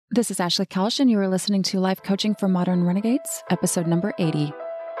This is Ashley Kelsh, and you are listening to Life Coaching for Modern Renegades, episode number 80.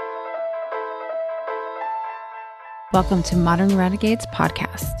 Welcome to Modern Renegades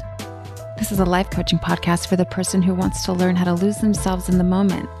podcast. This is a life coaching podcast for the person who wants to learn how to lose themselves in the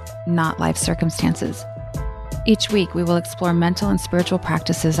moment, not life circumstances. Each week, we will explore mental and spiritual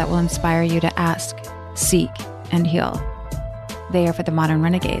practices that will inspire you to ask, seek, and heal. They are for the modern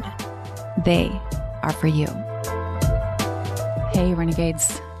renegade. They are for you. Hey,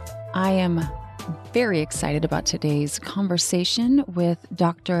 Renegades. I am very excited about today's conversation with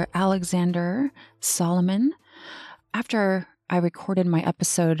Dr. Alexandra Solomon. After I recorded my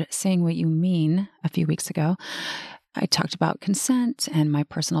episode Saying What You Mean a few weeks ago, I talked about consent and my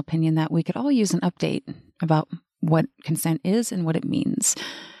personal opinion that we could all use an update about what consent is and what it means.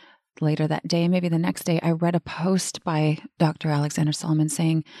 Later that day, maybe the next day, I read a post by Dr. Alexandra Solomon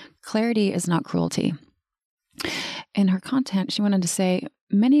saying, "Clarity is not cruelty." In her content, she went on to say,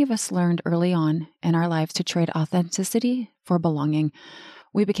 many of us learned early on in our lives to trade authenticity for belonging.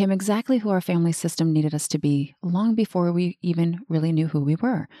 We became exactly who our family system needed us to be long before we even really knew who we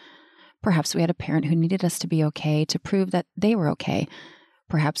were. Perhaps we had a parent who needed us to be okay to prove that they were okay.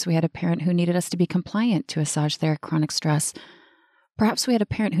 Perhaps we had a parent who needed us to be compliant to assuage their chronic stress. Perhaps we had a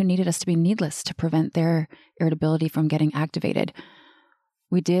parent who needed us to be needless to prevent their irritability from getting activated.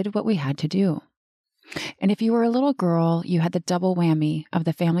 We did what we had to do. And if you were a little girl, you had the double whammy of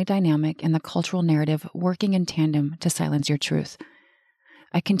the family dynamic and the cultural narrative working in tandem to silence your truth.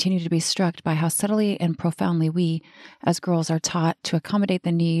 I continue to be struck by how subtly and profoundly we, as girls, are taught to accommodate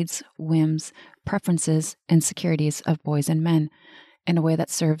the needs, whims, preferences, and insecurities of boys and men in a way that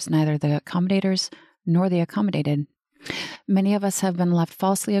serves neither the accommodators nor the accommodated. Many of us have been left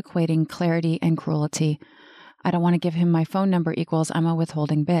falsely equating clarity and cruelty. I don't want to give him my phone number equals I'm a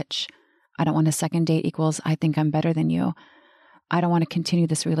withholding bitch. I don't want a second date equals I think I'm better than you. I don't want to continue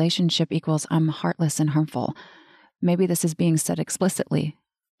this relationship equals I'm heartless and harmful. Maybe this is being said explicitly.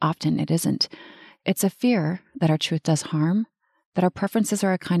 Often it isn't. It's a fear that our truth does harm, that our preferences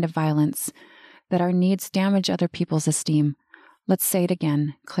are a kind of violence, that our needs damage other people's esteem. Let's say it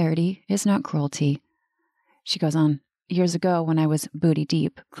again. Clarity is not cruelty. She goes on, years ago when I was booty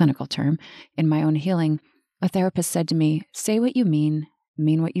deep, clinical term, in my own healing, a therapist said to me, say what you mean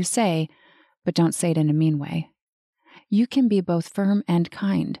what you say, but don't say it in a mean way. You can be both firm and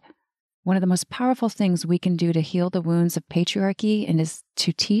kind. One of the most powerful things we can do to heal the wounds of patriarchy and is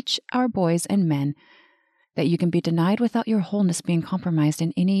to teach our boys and men that you can be denied without your wholeness being compromised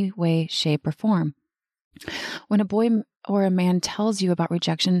in any way, shape, or form. When a boy or a man tells you about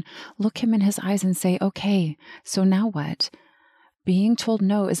rejection, look him in his eyes and say, okay, so now what? Being told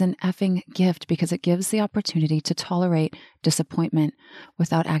no is an effing gift because it gives the opportunity to tolerate disappointment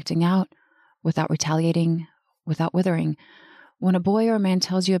without acting out, without retaliating, without withering. When a boy or a man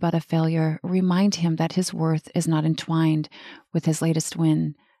tells you about a failure, remind him that his worth is not entwined with his latest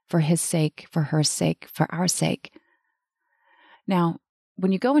win, for his sake, for her sake, for our sake. Now,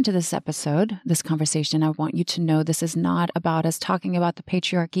 when you go into this episode, this conversation, I want you to know this is not about us talking about the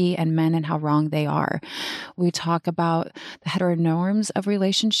patriarchy and men and how wrong they are. We talk about the heteronorms of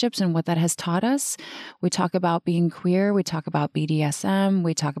relationships and what that has taught us. We talk about being queer. We talk about BDSM.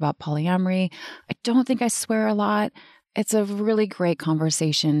 We talk about polyamory. I don't think I swear a lot. It's a really great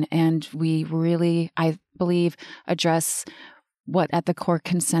conversation, and we really, I believe, address what at the core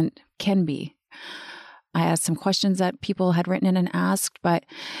consent can be. I asked some questions that people had written in and asked, but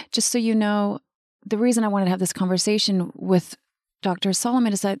just so you know, the reason I wanted to have this conversation with Dr.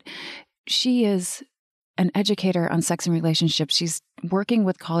 Solomon is that she is an educator on sex and relationships. She's working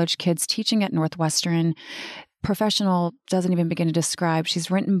with college kids, teaching at Northwestern. Professional doesn't even begin to describe. She's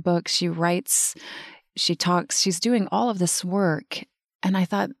written books, she writes, she talks, she's doing all of this work. And I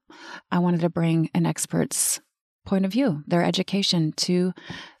thought I wanted to bring an expert's point of view, their education to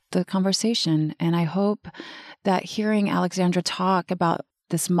the conversation. And I hope that hearing Alexandra talk about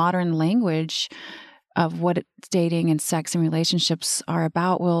this modern language of what dating and sex and relationships are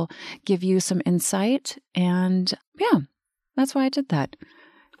about will give you some insight. And yeah, that's why I did that.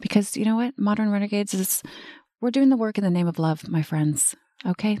 Because you know what? Modern Renegades is, we're doing the work in the name of love, my friends.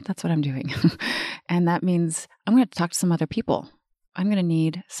 Okay, that's what I'm doing. And that means I'm going to talk to some other people. I'm going to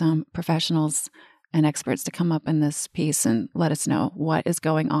need some professionals and experts to come up in this piece and let us know what is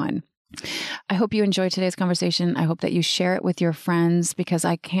going on. I hope you enjoyed today's conversation. I hope that you share it with your friends because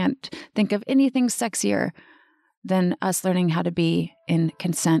I can't think of anything sexier than us learning how to be in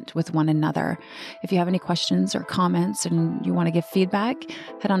consent with one another. If you have any questions or comments and you want to give feedback,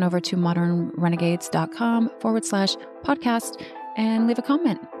 head on over to modernrenegades.com/podcast and leave a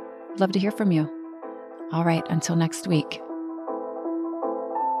comment. Love to hear from you. All right, until next week.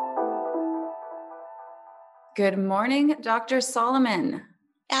 Good morning, Dr. Solomon.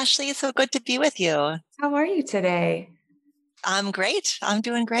 Ashley, so good to be with you. How are you today? I'm great. I'm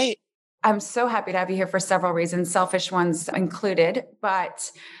doing great. I'm so happy to have you here for several reasons, selfish ones included.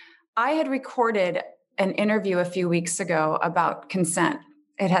 But I had recorded an interview a few weeks ago about consent.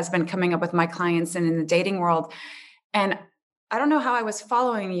 It has been coming up with my clients and in the dating world. And I don't know how I was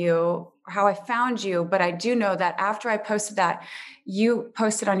following you or how I found you, but I do know that after I posted that, you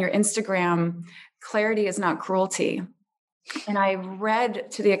posted on your Instagram, "Clarity is not cruelty." And I read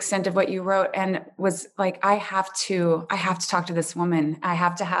to the extent of what you wrote and was like, I have to talk to this woman. I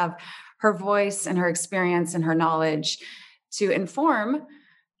have to have her voice and her experience and her knowledge to inform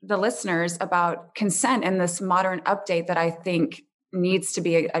the listeners about consent and this modern update that I think needs to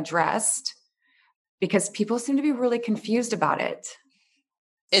be addressed because people seem to be really confused about it.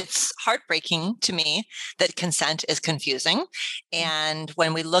 It's heartbreaking to me that consent is confusing. And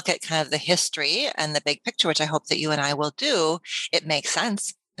when we look at kind of the history and the big picture, which I hope that you and I will do, it makes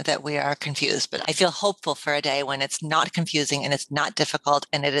sense that we are confused. But I feel hopeful for a day when it's not confusing and it's not difficult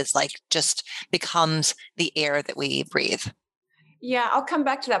and it is like just becomes the air that we breathe. Yeah, I'll come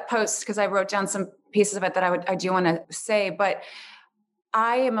back to that post because I wrote down some pieces of it that I do want to say, but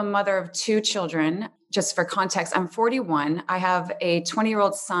I am a mother of two children. Just for context, I'm 41. I have a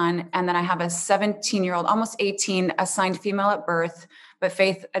 20-year-old son, and then I have a 17-year-old, almost 18, assigned female at birth, but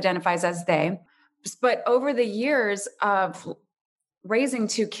Faith identifies as they. But over the years of raising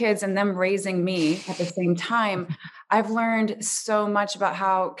two kids and them raising me at the same time, I've learned so much about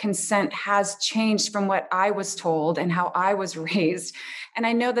how consent has changed from what I was told and how I was raised. And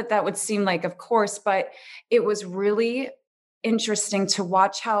I know that that would seem like, of course, but it was really interesting to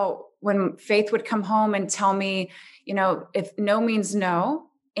watch how when Faith would come home and tell me, if no means no,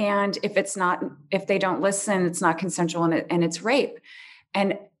 and if they don't listen, it's not consensual and it's rape.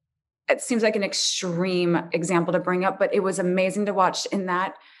 And it seems like an extreme example to bring up, but it was amazing to watch in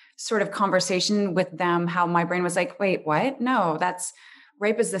that sort of conversation with them, how my brain was like, wait, what? No, that's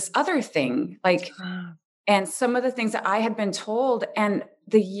rape is this other thing. And some of the things that I had been told and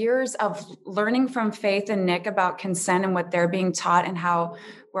the years of learning from Faith and Nick about consent and what they're being taught and how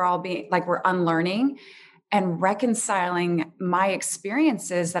we're all being like, we're unlearning and reconciling my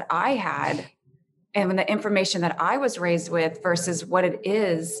experiences that I had and the information that I was raised with versus what it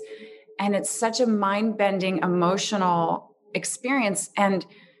is. And it's such a mind-bending emotional experience. And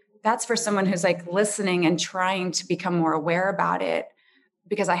that's for someone who's like listening and trying to become more aware about it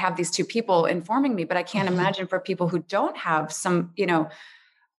because I have these two people informing me, but I can't imagine for people who don't have some,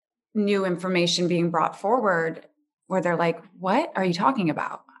 new information being brought forward where they're like, what are you talking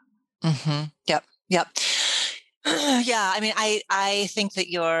about? Yep. Yep. Yeah. I mean, I think that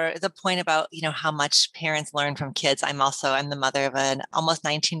the point about, how much parents learn from kids. I'm the mother of an almost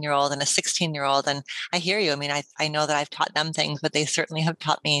 19-year-old and a 16-year-old. And I hear you. I mean, I know that I've taught them things, but they certainly have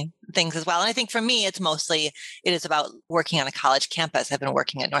taught me things as well. And I think for me, it is about working on a college campus. I've been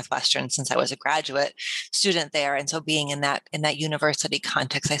working at Northwestern since I was a graduate student there. And so being in that university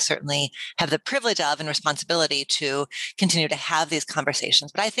context, I certainly have the privilege of and responsibility to continue to have these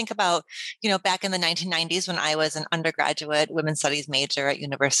conversations. But I think about, back in the 1990s when I was an undergraduate women's studies major at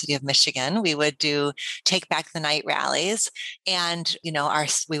University of Michigan, we would do Take Back the Night rallies. And,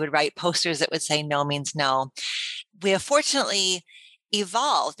 we would write posters that would say no means no. We have fortunately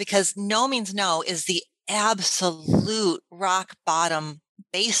evolved because no means no is the absolute rock bottom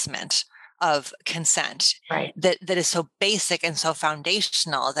basement of consent, right? That is so basic and so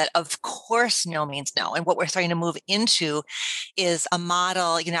foundational that of course no means no. And what we're starting to move into is a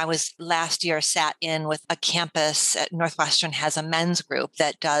model. I was last year sat in with a campus at Northwestern has a men's group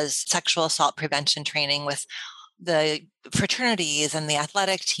that does sexual assault prevention training with the fraternities and the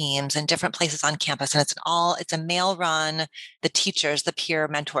athletic teams and different places on campus. And it's a male run, the teachers, the peer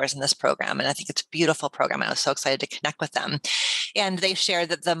mentors in this program. And I think it's a beautiful program. I was so excited to connect with them. And they shared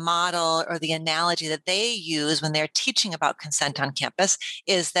that the model or the analogy that they use when they're teaching about consent on campus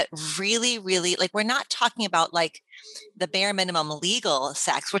is that really, really, like, we're not talking about like the bare minimum legal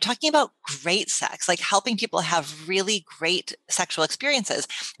sex. We're talking about great sex, like helping people have really great sexual experiences.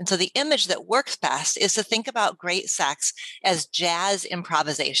 And so the image that works best is to think about great sex as jazz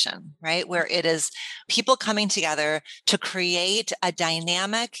improvisation, right? Where it is people coming together to create a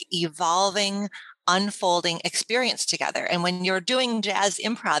dynamic, evolving, unfolding experience together. And when you're doing jazz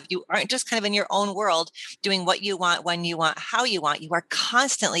improv, you aren't just kind of in your own world doing what you want, when you want, how you want. You are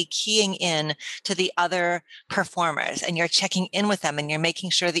constantly keying in to the other performers and you're checking in with them and you're making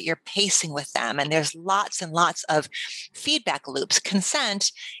sure that you're pacing with them. And there's lots and lots of feedback loops.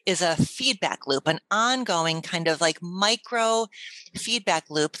 Consent is a feedback loop, an ongoing kind of like micro feedback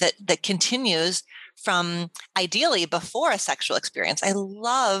loop that continues from ideally before a sexual experience. I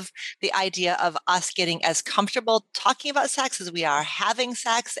love the idea of us getting as comfortable talking about sex as we are having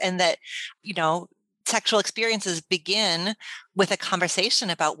sex, and that, sexual experiences begin with a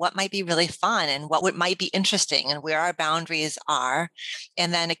conversation about what might be really fun and what might be interesting and where our boundaries are.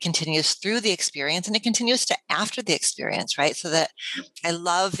 And then it continues through the experience and it continues to after the experience, right? So that I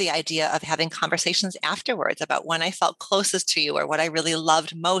love the idea of having conversations afterwards about when I felt closest to you or what I really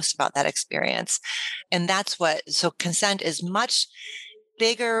loved most about that experience. And so consent is much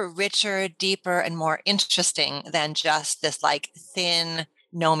bigger, richer, deeper, and more interesting than just this like thin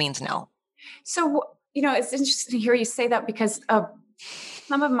no means no. So, it's interesting to hear you say that, because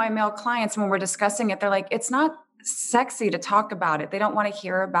some of my male clients, when we're discussing it, they're like, it's not sexy to talk about it. They don't want to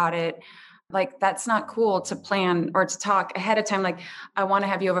hear about it. Like, that's not cool to plan or to talk ahead of time. Like, I want to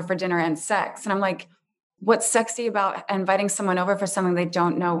have you over for dinner and sex. And I'm like, what's sexy about inviting someone over for something they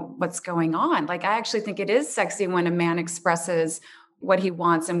don't know what's going on? Like, I actually think it is sexy when a man expresses what he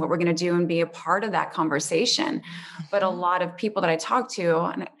wants and what we're going to do and be a part of that conversation. But a lot of people that I talk to,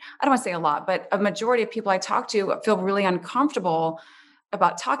 and I don't want to say a lot, but a majority of people I talk to feel really uncomfortable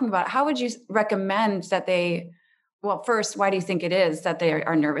about talking about it. How would you recommend that well, first, why do you think it is that they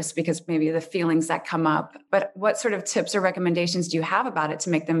are nervous? Because maybe the feelings that come up, but what sort of tips or recommendations do you have about it to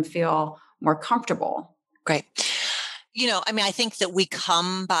make them feel more comfortable? Great. I think that we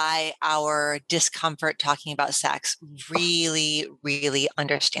come by our discomfort talking about sex really, really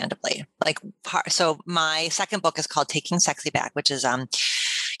understandably. So my second book is called Taking Sexy Back, which is,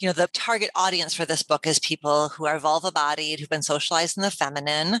 the target audience for this book is people who are vulva-bodied, who've been socialized in the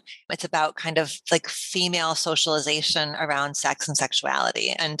feminine. It's about kind of like female socialization around sex and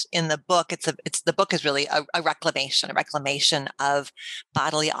sexuality. And in the book, the book is really a reclamation of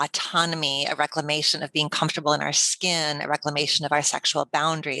bodily autonomy, a reclamation of being comfortable in our skin, a reclamation of our sexual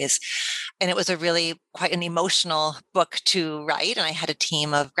boundaries. And it was a really quite an emotional book to write. And I had a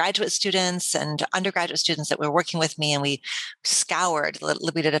team of graduate students and undergraduate students that were working with me, and we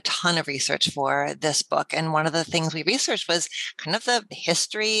did a ton of research for this book. And one of the things we researched was kind of the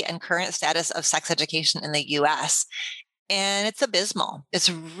history and current status of sex education in the US. And it's abysmal. It's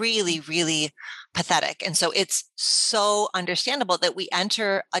really, really pathetic. And so it's so understandable that we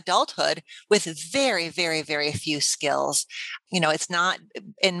enter adulthood with very, very, very few skills. It's not,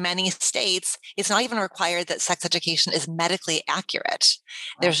 in many states, it's not even required that sex education is medically accurate.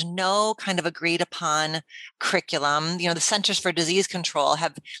 There's no kind of agreed upon curriculum. The Centers for Disease Control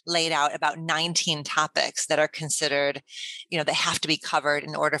have laid out about 19 topics that are considered, that have to be covered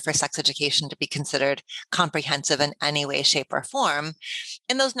in order for sex education to be considered comprehensive in any way, shape, or form.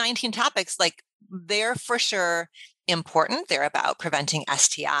 And those 19 topics, they're for sure important. They're about preventing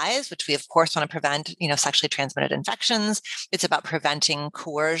STIs, which we of course want to prevent, sexually transmitted infections. It's about preventing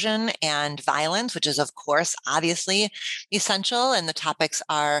coercion and violence, which is of course obviously essential. And the topics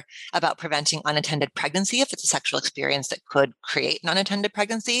are about preventing unintended pregnancy if it's a sexual experience that could create an unintended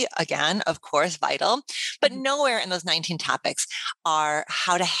pregnancy. Again, of course, vital. But nowhere in those 19 topics are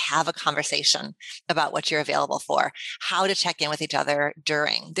how to have a conversation about what you're available for, how to check in with each other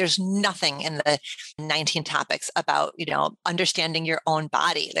during. There's nothing in the 19 topics about, understanding your own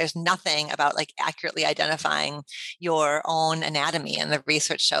body. There's nothing about accurately identifying your own anatomy. And the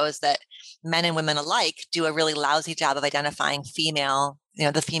research shows that men and women alike do a really lousy job of identifying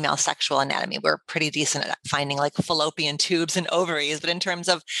the female sexual anatomy. We're pretty decent at finding fallopian tubes and ovaries, but in terms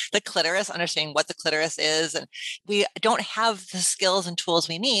of the clitoris, understanding what the clitoris is, and we don't have the skills and tools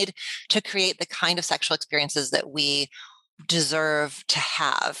we need to create the kind of sexual experiences that we deserve to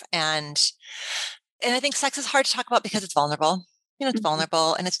have. And I think sex is hard to talk about because it's vulnerable. It's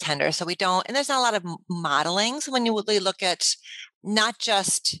vulnerable and it's tender. So and there's not a lot of modeling. So when you really look at not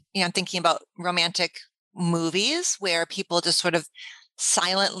just, I'm thinking about romantic movies where people just sort of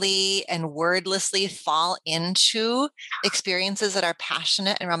silently and wordlessly fall into experiences that are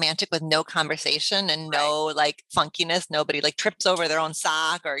passionate and romantic with no conversation and no funkiness. Nobody trips over their own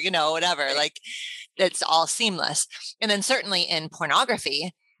sock or, whatever, it's all seamless. And then certainly in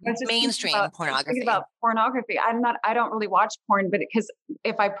pornography, mainstream pornography. Thinking about pornography. I don't really watch porn, but because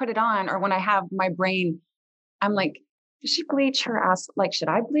if I put it on or when I have my brain, I'm like, does she bleach her ass? Should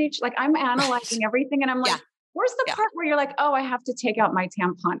I bleach? I'm analyzing everything. And I'm like, where's the part where you're like, oh, I have to take out my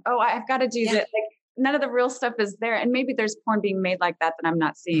tampon. Oh, I've got to do that. None of the real stuff is there. And maybe there's porn being made like that I'm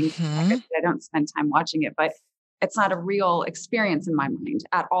not seeing. I don't spend time watching it, but it's not a real experience in my mind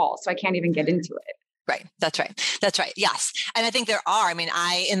at all. So I can't even get into it. Right. That's right. Yes. And I think there are,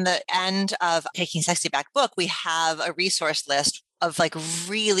 in the end of Taking Sexy Back book, we have a resource list of like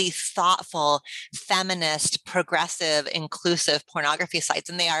really thoughtful, feminist, progressive, inclusive pornography sites.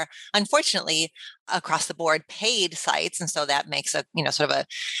 And they are unfortunately across the board paid sites. And so that makes a, sort of a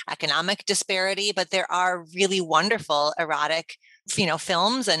economic disparity, but there are really wonderful erotic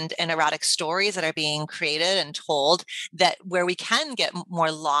films and erotic stories that are being created and told that where we can get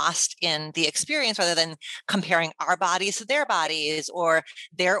more lost in the experience rather than comparing our bodies to their bodies or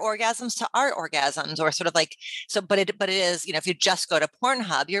their orgasms to our orgasms or sort of like, so, but it is, if you just go to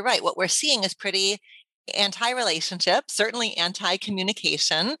Pornhub, you're right. What we're seeing is pretty anti-relationship, certainly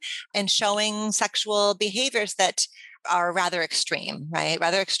anti-communication, and showing sexual behaviors that are rather extreme, right?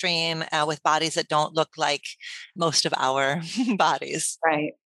 Rather extreme with bodies that don't look like most of our bodies.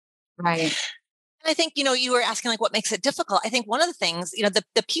 Right. Right. And I think, you were asking like what makes it difficult. I think one of the things,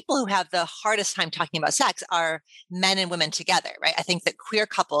 the people who have the hardest time talking about sex are men and women together, right? I think that queer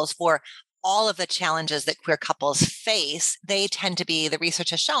couples, for all of the challenges that queer couples face, they tend to be, the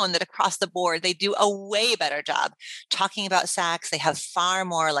research has shown that across the board, they do a way better job talking about sex. They have far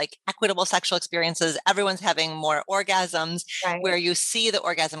more like equitable sexual experiences. Everyone's having more orgasms. Right. Where you see the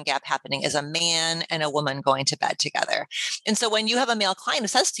orgasm gap happening is a man and a woman going to bed together. And so when you have a male client who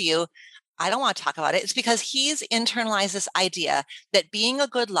says to you, I don't want to talk about it, it's because he's internalized this idea that being a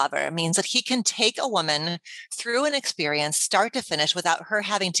good lover means that he can take a woman through an experience, start to finish, without her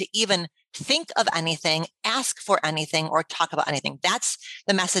having to even think of anything, ask for anything, or talk about anything. That's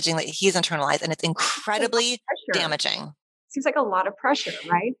the messaging that he's internalized, and it's incredibly damaging. Seems like a lot of pressure,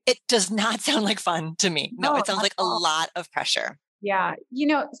 right? It does not sound like fun to me. No, it sounds like a lot of pressure. Yeah.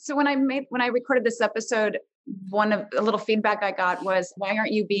 So when I recorded this episode, a little feedback I got was, why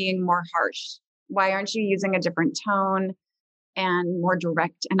aren't you being more harsh? Why aren't you using a different tone and more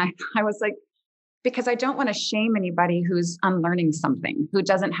direct? And I was like, because I don't want to shame anybody who's unlearning something, who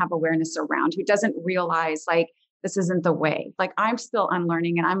doesn't have awareness around, who doesn't realize like, this isn't the way. Like I'm still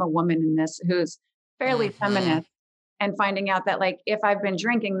unlearning, and I'm a woman in this who's fairly feminist, and finding out that like, if I've been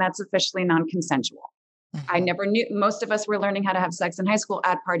drinking, that's officially non-consensual. I never knew. Most of us were learning how to have sex in high school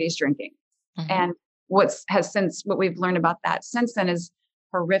at parties drinking. And what we've learned about that since then is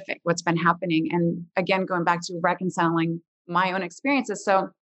horrific, what's been happening. And again, going back to reconciling my own experiences. So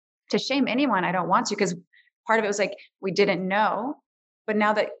to shame anyone, I don't want to, because part of it was like, we didn't know. But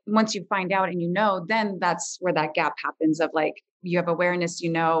now that once you find out and then that's where that gap happens of like, you have awareness,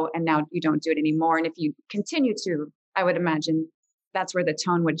 and now you don't do it anymore. And if you continue to, I would imagine that's where the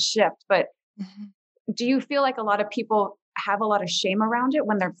tone would shift. But do you feel like a lot of people have a lot of shame around it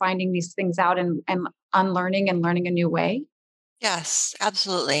when they're finding these things out and unlearning and learning a new way? Yes,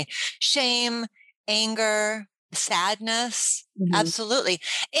 absolutely. Shame, anger, sadness. Absolutely.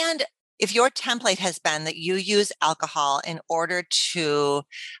 And if your template has been that you use alcohol in order to,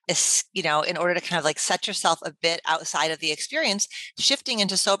 in order to kind of like set yourself a bit outside of the experience, shifting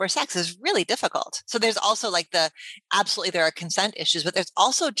into sober sex is really difficult. So there's also like there are consent issues, but there's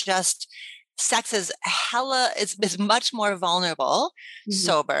also just sex is much more vulnerable,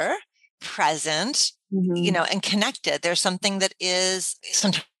 sober, present, and connected. There's something that is,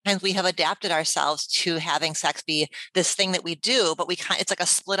 sometimes we have adapted ourselves to having sex be this thing that we do, but it's like a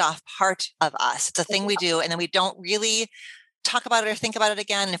split off part of us. It's a thing we do, and then we don't really talk about it or think about it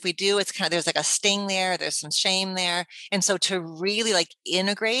again. And if we do, it's kind of, there's like a sting there, there's some shame there. And so to really like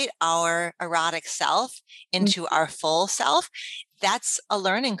integrate our erotic self into our full self, that's a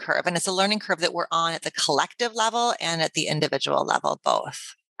learning curve. And it's a learning curve that we're on at the collective level and at the individual level, both.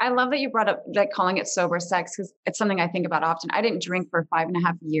 I love that you brought up like calling it sober sex, because it's something I think about often. I didn't drink for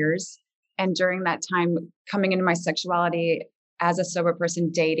 5.5 years. And during that time, coming into my sexuality as a sober person,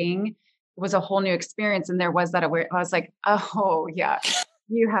 dating was a whole new experience. And there was that I was like, oh yeah,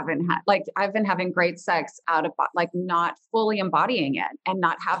 you haven't had, like, I've been having great sex out of like not fully embodying it and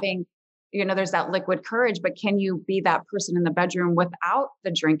not having, there's that liquid courage, but can you be that person in the bedroom without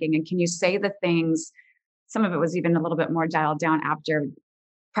the drinking? And can you say the things? Some of it was even a little bit more dialed down after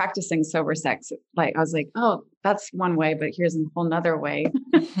practicing sober sex. Like I was like, oh, that's one way, but here's a whole nother way.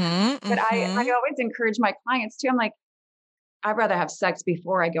 But I always encourage my clients too. I'm like, I'd rather have sex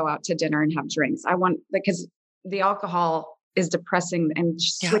before I go out to dinner and have drinks. Because the alcohol is depressing and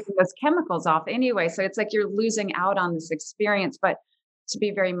switching those chemicals off anyway. So it's like you're losing out on this experience, but to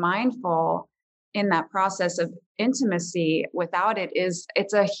be very mindful in that process of intimacy without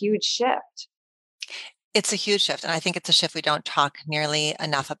it's a huge shift. It's a huge shift. And I think it's a shift we don't talk nearly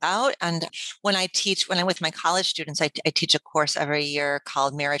enough about. And when I'm with my college students, I teach a course every year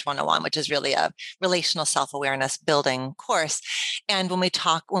called Marriage 101, which is really a relational self-awareness building course. And when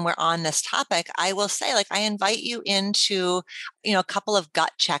we're on this topic, I will say, like, I invite you into, a couple of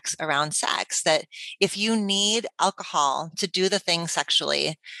gut checks around sex, that if you need alcohol to do the thing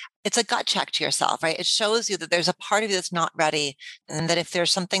sexually, it's a gut check to yourself, right? It shows you that there's a part of you that's not ready. And that if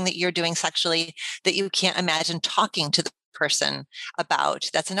there's something that you're doing sexually that you can't imagine talking to the person about,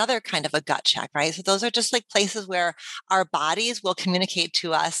 that's another kind of a gut check, right? So those are just like places where our bodies will communicate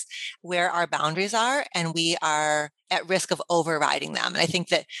to us where our boundaries are, and we are at risk of overriding them. And I think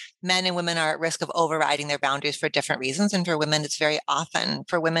that men and women are at risk of overriding their boundaries for different reasons. And for women, it's very often,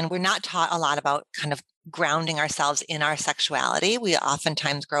 for women, we're not taught a lot about kind of grounding ourselves in our sexuality. We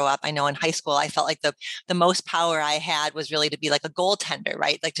oftentimes grow up, I know in high school, I felt like the most power I had was really to be like a goaltender,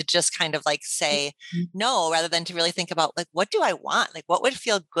 right? Like to just kind of like say no, rather than to really think about, like, what do I want? Like, what would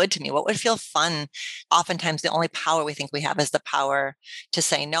feel good to me? What would feel fun? Oftentimes the only power we think we have is the power to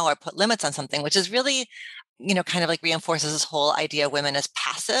say no or put limits on something, which is really, kind of like reinforces this whole idea of women as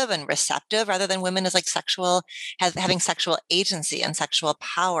passive and receptive, rather than women as like having sexual agency and sexual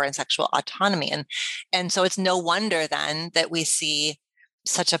power and sexual autonomy. And so it's no wonder then that we see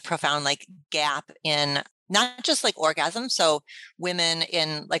such a profound like gap in not just like orgasm. So women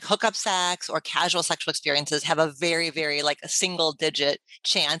in like hookup sex or casual sexual experiences have a very, very like a single digit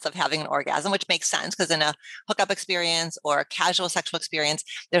chance of having an orgasm, which makes sense because in a hookup experience or a casual sexual experience,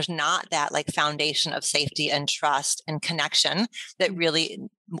 there's not that like foundation of safety and trust and connection that really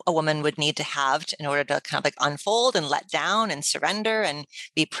a woman would need to have in order to kind of like unfold and let down and surrender and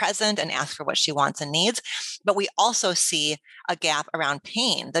be present and ask for what she wants and needs. But we also see a gap around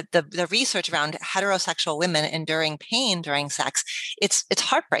pain. The research around heterosexual women enduring pain during sex, it's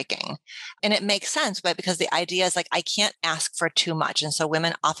heartbreaking. And it makes sense, but because the idea is like, I can't ask for too much. And so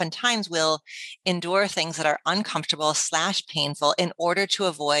women oftentimes will endure things that are uncomfortable / painful in order to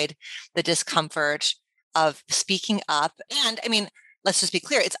avoid the discomfort of speaking up. And I mean, let's just be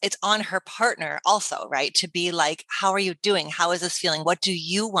clear, it's on her partner also, right? To be like, how are you doing? How is this feeling? What do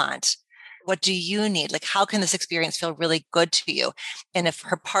you want? What do you need? Like, how can this experience feel really good to you? And if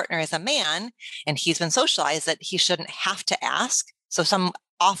her partner is a man and he's been socialized that he shouldn't have to ask, so some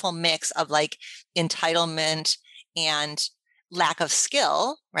awful mix of like entitlement and lack of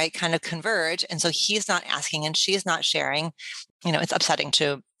skill, right, kind of converge. And so he's not asking and she's not sharing. It's upsetting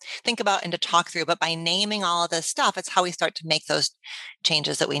to think about and to talk through, but by naming all of this stuff, it's how we start to make those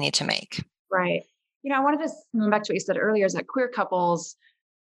changes that we need to make. Right. I wanted to come back to what you said earlier, is that queer couples,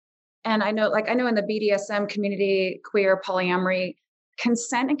 and I know in the BDSM community, queer, polyamory,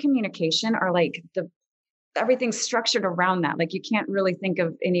 consent and communication are like everything's structured around that. Like you can't really think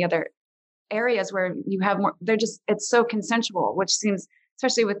of any other areas where you have more, it's so consensual, which seems,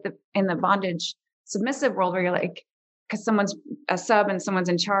 especially in the bondage submissive world where you're like, because someone's a sub and someone's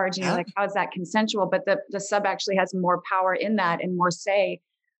in charge, and you're like, how is that consensual? But the sub actually has more power in that and more say.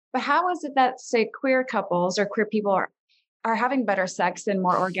 But how is it that, say, queer couples or queer people are having better sex and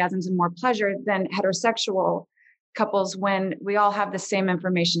more orgasms and more pleasure than heterosexual couples when we all have the same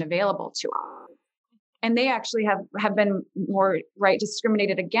information available to us? And they actually have been more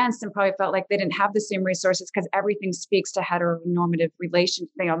discriminated against, and probably felt like they didn't have the same resources because everything speaks to heteronormative relations,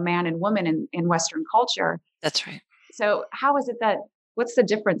 man and woman in Western culture. That's right. So how is it what's the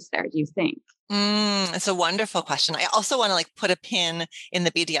difference there, do you think? It's a wonderful question. I also want to like put a pin in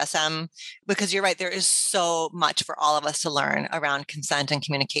the BDSM, because you're right. There is so much for all of us to learn around consent and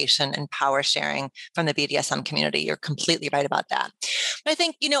communication and power sharing from the BDSM community. You're completely right about that. But I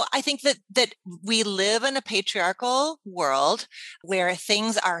think that we live in a patriarchal world where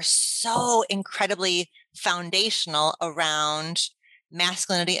things are so incredibly foundational around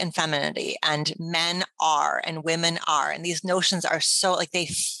masculinity and femininity, and men are and women are, and these notions are so like, they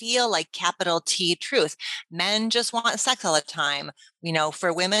feel like capital T truth. Men just want sex all the time.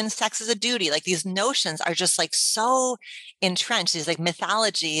 For women, sex is a duty. Like these notions are just like so entrenched, these like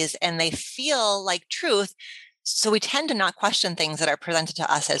mythologies, and they feel like truth. So we tend to not question things that are presented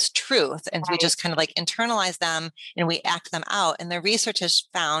to us as truth, and we just kind of like internalize them and we act them out. And the research has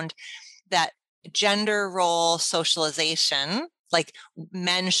found that gender role socialization, like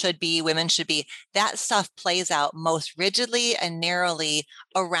men should be, women should be, that stuff plays out most rigidly and narrowly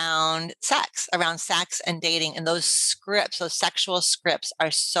around sex and dating. And those sexual scripts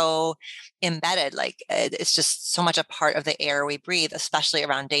are so embedded. Like it's just so much a part of the air we breathe, especially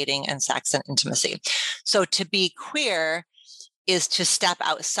around dating and sex and intimacy. So to be queer is to step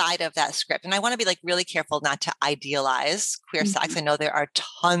outside of that script. And I want to be like really careful not to idealize queer sex. I know there are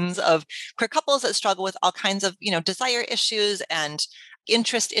tons of queer couples that struggle with all kinds of, desire issues and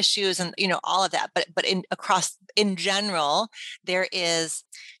interest issues and, all of that. But in general, there is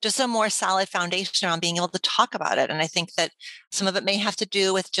just a more solid foundation around being able to talk about it. And I think that some of it may have to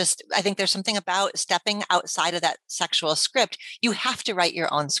do with I think there's something about stepping outside of that sexual script. You have to write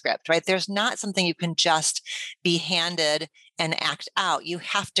your own script, right? There's not something you can just be handed and act out. You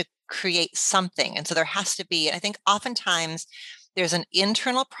have to create something. And so there has to be, and I think oftentimes there's an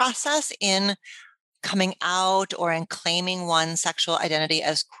internal process in coming out or in claiming one's sexual identity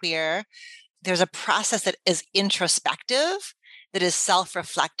as queer. There's a process that is introspective, that is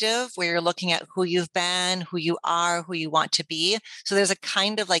self-reflective, where you're looking at who you've been, who you are, who you want to be. So there's a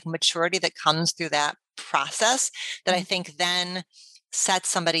kind of like maturity that comes through that process that I think then sets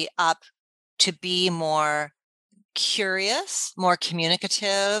somebody up to be more curious, more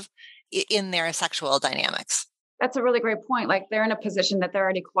communicative in their sexual dynamics. That's a really great point. Like they're in a position that they're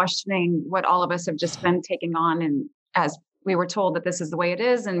already questioning what all of us have just been taking on. And as we were told that this is the way it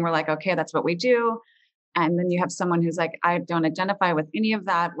is, and we're like, okay, that's what we do. And then you have someone who's like, I don't identify with any of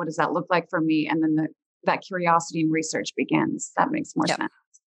that. What does that look like for me? And then that curiosity and research begins. That makes more sense.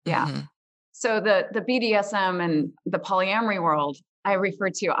 Yeah. Mm-hmm. So the BDSM and the polyamory world, I refer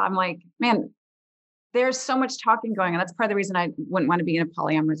to, I'm like, man, there's so much talking going on. That's part of the reason I wouldn't want to be in a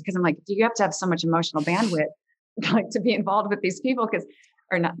polyamory, because I'm like, do you have to have so much emotional bandwidth like to be involved with these people?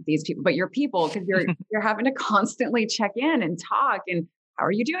 Or not these people, but your people, because you're having to constantly check in and talk. And how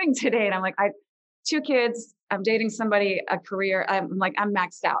are you doing today? And I'm like, 2 kids, I'm dating somebody, a career. I'm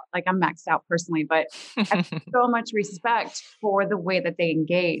maxed out. Like I'm maxed out personally, but I have so much respect for the way that they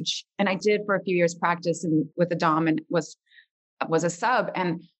engage. And I did for a few years practice with a dom and was a sub,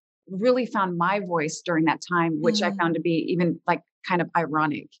 and really found my voice during that time, which I found to be even like kind of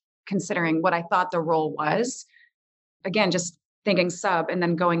ironic considering what I thought the role was. Again, just thinking sub and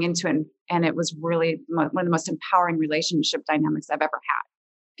then going into it. And it was really one of the most empowering relationship dynamics I've ever had.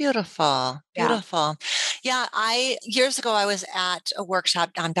 Beautiful. Beautiful. Yeah. Years ago, I was at a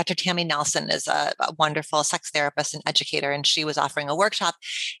workshop. Dr. Tammy Nelson is a wonderful sex therapist and educator, and she was offering a workshop.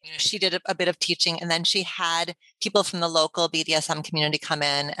 She did a bit of teaching, and then she had people from the local BDSM community come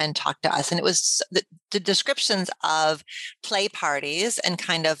in and talk to us. And it was the descriptions of play parties and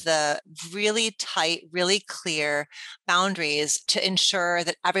kind of the really tight, really clear boundaries to ensure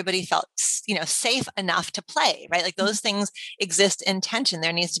that everybody felt, safe enough to play, right? Like those things exist in tension.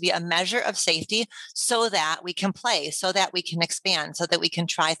 There needs to be a measure of safety so that we can play, so that we can expand, so that we can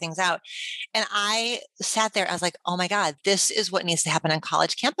try things out. And I sat there, I was like, oh my God, this is what needs to happen on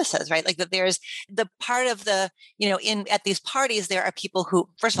college campuses, right? Like that there's the part of at these parties, there are people who,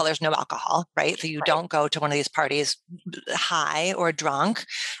 first of all, there's no alcohol, right? So you don't go to one of these parties high or drunk,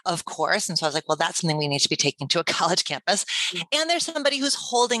 of course. And so I was like, well, that's something we need to be taking to a college campus. And there's somebody who's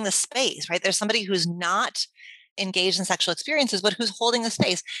holding the space, right? There's somebody who's not engaged in sexual experiences, but who's holding the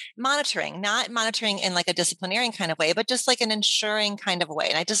space, not monitoring in like a disciplinary kind of way, but just like an ensuring kind of a way.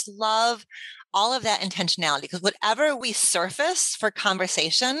 And I just love all of that intentionality, because whatever we surface for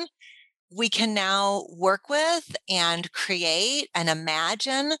conversation, we can now work with and create and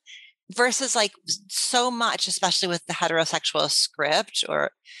imagine, versus like so much, especially with the heterosexual script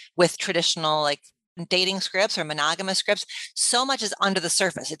or with traditional like dating scripts or monogamous scripts, so much is under the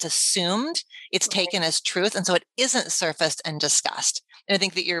surface. It's assumed, it's taken as truth. And so it isn't surfaced and discussed. And I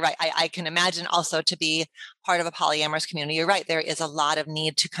think that you're right. I can imagine also to be part of a polyamorous community. You're right. There is a lot of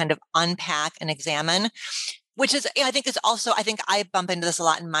need to kind of unpack and examine, which is, I think I bump into this a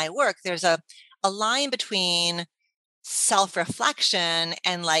lot in my work. There's a line between self-reflection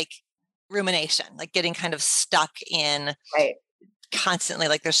and like rumination, like getting kind of stuck in constantly,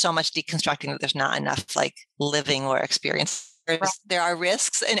 like there's so much deconstructing that there's not enough like living or experience. There are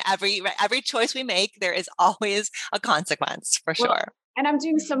risks in every choice we make. There is always a consequence for sure. And I'm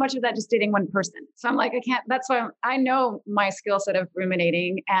doing so much of that just dating one person. So I'm like, I can't, that's why I know my skill set of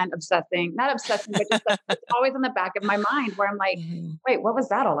ruminating and not obsessing, but just like, it's always in the back of my mind where I'm like, wait, what was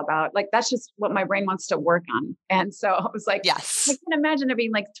that all about? Like, that's just what my brain wants to work on. And so I was like, yes, I can imagine there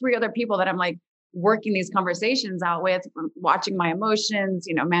being like 3 other people that I'm like working these conversations out with, watching my emotions,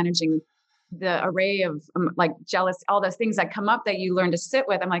 managing the array of like jealous, all those things that come up that you learn to sit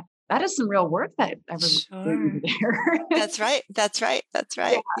with. I'm like, that is some real work that everyone's there. That's right.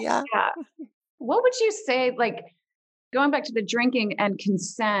 Yeah. What would you say, like going back to the drinking and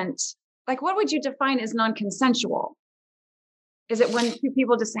consent, like what would you define as non-consensual? Is it when 2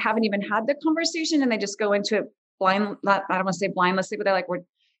 people just haven't even had the conversation and they just go into it blind? I don't want to say blindlessly, but they're like, we're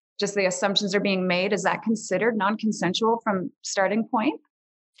just the assumptions are being made. Is that considered non-consensual from starting point?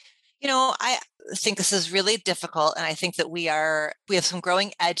 I think this is really difficult. And I think that we have some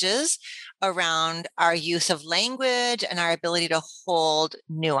growing edges around our use of language and our ability to hold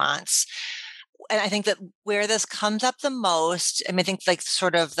nuance. And I think that where this comes up the most, I think like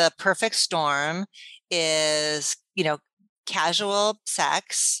sort of the perfect storm is, casual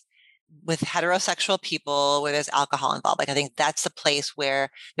sex with heterosexual people where there's alcohol involved. Like, I think that's the place where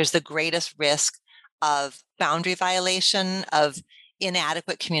there's the greatest risk of boundary violation, of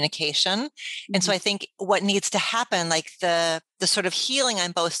inadequate communication. Mm-hmm. And so I think what needs to happen, like the sort of healing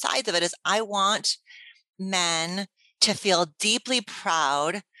on both sides of it, is I want men to feel deeply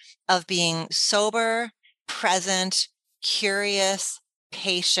proud of being sober, present, curious,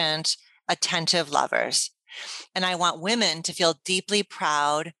 patient, attentive lovers. And I want women to feel deeply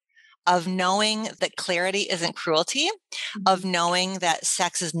proud of knowing that clarity isn't cruelty, of knowing that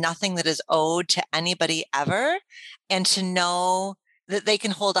sex is nothing that is owed to anybody ever, and to know that they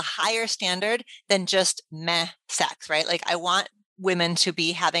can hold a higher standard than just meh sex, right? Like, I want women to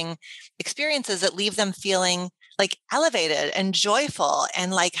be having experiences that leave them feeling like elevated and joyful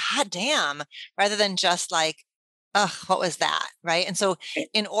and like, hot damn, rather than just like, oh, what was that? Right. And so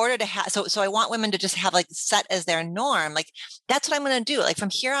in order to have, so I want women to just have like set as their norm. Like, that's what I'm going to do. Like, from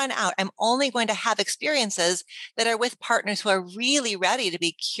here on out, I'm only going to have experiences that are with partners who are really ready to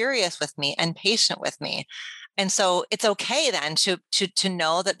be curious with me and patient with me. And so it's okay then to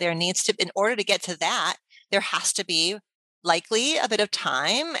know that there needs to, in order to get to that, there has to be likely a bit of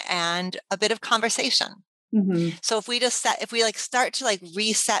time and a bit of conversation. Mm-hmm. So if we like start to like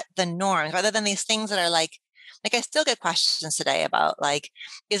reset the norms rather than these things that are like I still get questions today about like,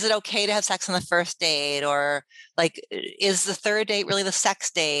 is it okay to have sex on the first date? Or like, is the third date really the sex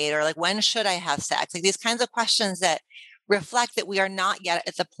date? Or like, when should I have sex? Like, these kinds of questions that reflect that we are not yet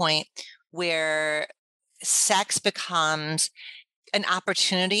at the point where sex becomes an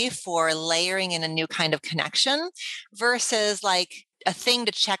opportunity for layering in a new kind of connection versus like a thing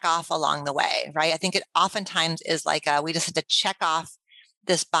to check off along the way, right? I think it oftentimes is like we just had to check off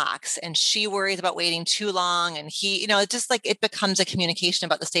this box, and she worries about waiting too long, and he, just like it becomes a communication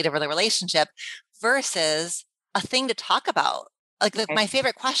about the state of the relationship versus a thing to talk about. Like, my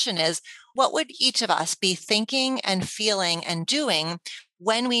favorite question is, what would each of us be thinking and feeling and doing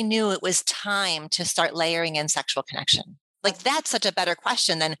when we knew it was time to start layering in sexual connection? Like, that's such a better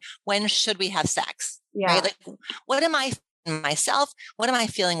question than when should we have sex? Yeah. Right? Like, what am I myself? What am I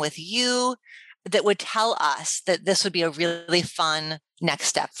feeling with you that would tell us that this would be a really fun next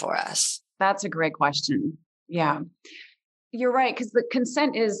step for us? That's a great question. Yeah, you're right. Because the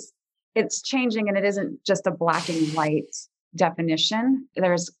consent it's changing, and it isn't just a black and white definition.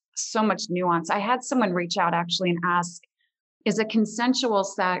 There's so much nuance. I had someone reach out actually and ask, is it consensual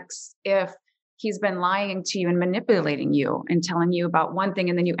sex if he's been lying to you and manipulating you and telling you about one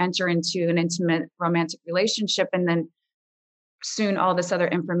thing, and then you enter into an intimate romantic relationship, and then soon all this other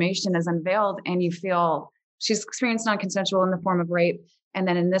information is unveiled and you feel she's experienced non-consensual in the form of rape, and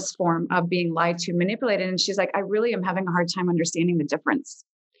then in this form of being lied to, manipulated. And she's like, I really am having a hard time understanding the difference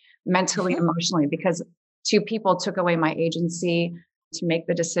mentally, emotionally, because two people took away my agency to make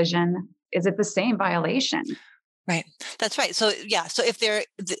the decision. Is it the same violation? Right. That's right. So yeah. So if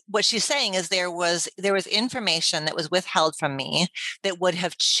what she's saying is there was information that was withheld from me that would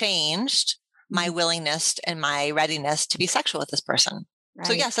have changed my willingness and my readiness to be sexual with this person. Right.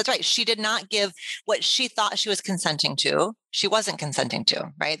 So yes, that's right. She did not give what she thought she was consenting to. She wasn't consenting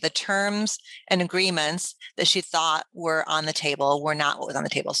to, right? The terms and agreements that she thought were on the table were not what was on the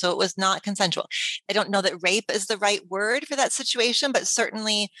table. So it was not consensual. I don't know that rape is the right word for that situation, but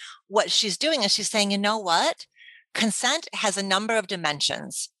certainly what she's doing is she's saying, you know what? Consent has a number of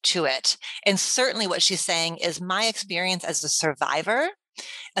dimensions to it. And certainly what she's saying is my experience as a survivor,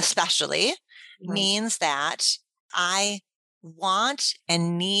 especially, means that I want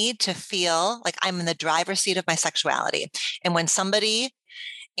and need to feel like I'm in the driver's seat of my sexuality. And when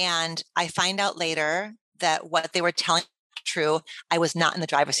and I find out later that what they were telling true, I was not in the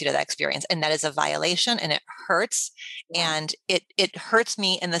driver's seat of that experience. And that is a violation, and it hurts. Yeah. And it hurts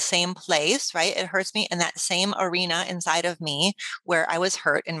me in the same place, right? It hurts me in that same arena inside of me where I was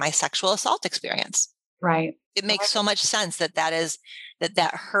hurt in my sexual assault experience. Right. It makes so much sense that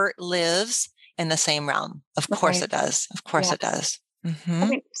hurt lives in the same realm. Of course it does. Of course it does. Mm-hmm.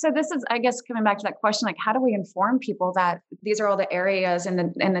 Okay, so this is, I guess, coming back to that question, like, how do we inform people that these are all the areas and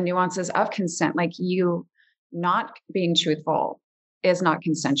the nuances of consent? Like, you not being truthful is not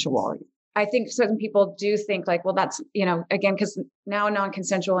consensual. I think certain people do think like, well, that's, again, because now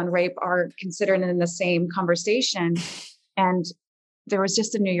non-consensual and rape are considered in the same conversation. And there was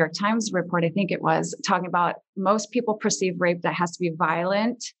just a New York Times report, I think it was, talking about most people perceive rape that has to be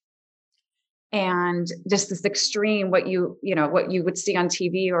violent and just this extreme, what you would see on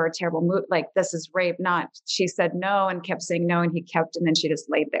TV or a terrible movie, like this is rape, not she said no and kept saying no and he kept, and then she just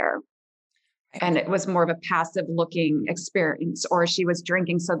laid there. And it was more of a passive looking experience, or she was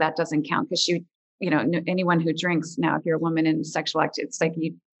drinking. So that doesn't count because anyone who drinks now, if you're a woman in sexual act, it's like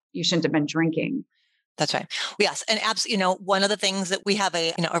you shouldn't have been drinking. That's right. Yes. And absolutely, one of the things that we have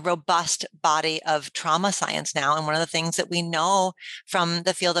a robust body of trauma science now. And one of the things that we know from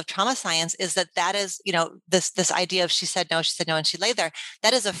the field of trauma science is that is, this idea of she said no, and she lay there,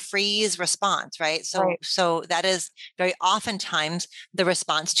 that is a freeze response, right? So that is very oftentimes the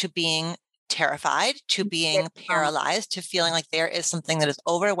response to being terrified, to being paralyzed, to feeling like there is something that is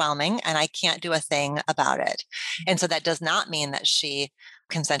overwhelming and I can't do a thing about it. And so that does not mean that she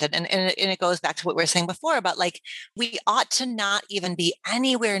consented. And it goes back to what we were saying before about like, we ought to not even be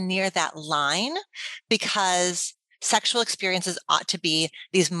anywhere near that line, because sexual experiences ought to be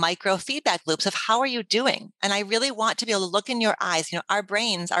these micro feedback loops of how are you doing? And I really want to be able to look in your eyes. Our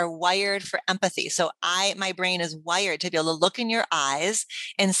brains are wired for empathy. So my brain is wired to be able to look in your eyes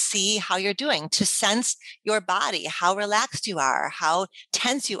and see how you're doing, to sense your body, how relaxed you are, how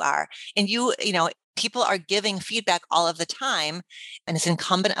tense you are. And people are giving feedback all of the time, and it's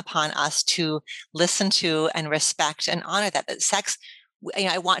incumbent upon us to listen to and respect and honor that. But sex,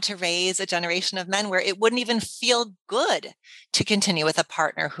 I want to raise a generation of men where it wouldn't even feel good to continue with a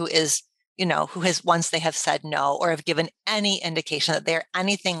partner who is, who has, once they have said no or have given any indication that they're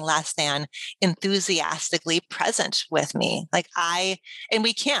anything less than enthusiastically present with me. And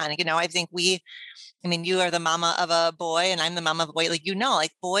we can, I think you are the mama of a boy and I'm the mama of a boy.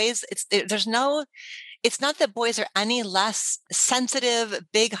 Boys, it's not that boys are any less sensitive,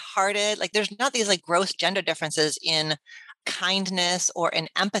 big-hearted. There's not these gross gender differences in kindness or in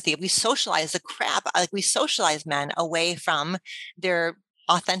empathy. We socialize we socialize men away from their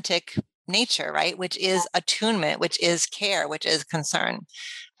authentic nature, right? Which is attunement, which is care, which is concern.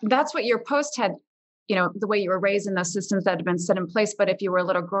 That's what your post had, the way you were raised in those systems that had been set in place. But if you were a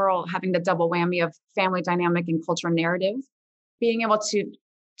little girl, having the double whammy of family dynamic and cultural narrative, being able to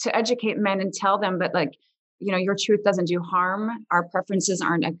educate men and tell them that your truth doesn't do harm. Our preferences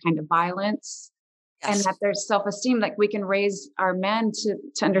aren't a kind of violence. Yes. And that there's self-esteem. We can raise our men to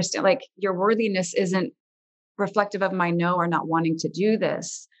understand, your worthiness isn't reflective of my no or not wanting to do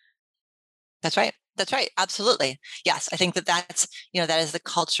this. That's right. That's right. Absolutely. Yes. I think that's, that is the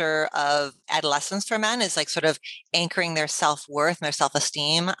culture of adolescence for men, is sort of anchoring their self-worth and their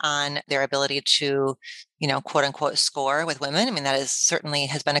self-esteem on their ability to, quote unquote, score with women. That is certainly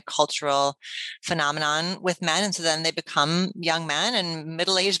has been a cultural phenomenon with men. And so then they become young men and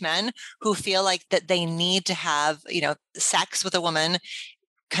middle-aged men who feel like that they need to have, sex with a woman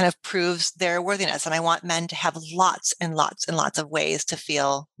kind of proves their worthiness. And I want men to have lots and lots and lots of ways to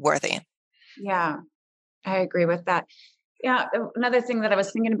feel worthy. Yeah, I agree with that. Yeah. Another thing that I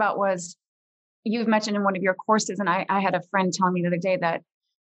was thinking about was you've mentioned in one of your courses, and I had a friend telling me the other day that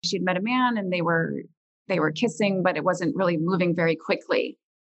she'd met a man and they were kissing, but it wasn't really moving very quickly.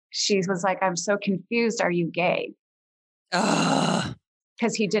 She was like, I'm so confused. Are you gay?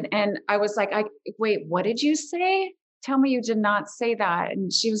 Because he did. And I was like, wait, what did you say? Tell me you did not say that.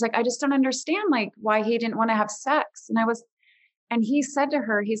 And she was like, I just don't understand why he didn't want to have sex. And he said to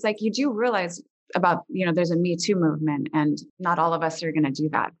her, he's like, you do realize about, there's a Me Too movement and not all of us are going to do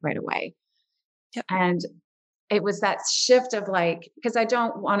that right away. Yep. And it was that shift of because I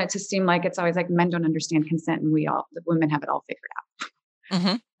don't want it to seem like it's always men don't understand consent and the women have it all figured out.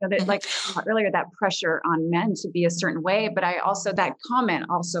 Mm-hmm. So that, earlier, that pressure on men to be a certain way, but I also, that comment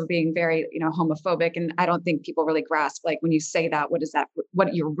also being very, homophobic. And I don't think people really grasp, when you say that,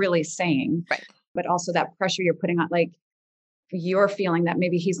 what you're really saying, right? But also that pressure you're putting on, you're feeling that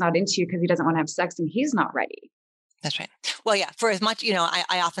maybe he's not into you because he doesn't want to have sex and he's not ready. That's right. Well, yeah, for as much,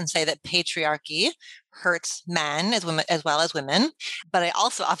 I often say that patriarchy hurts men as well as women. But I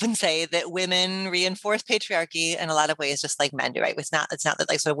also often say that women reinforce patriarchy in a lot of ways, just like men do, right? It's not that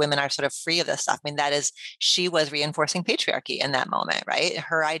sort of women are sort of free of this stuff. She was reinforcing patriarchy in that moment, right?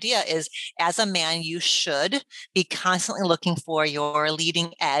 Her idea is, as a man, you should be constantly looking for your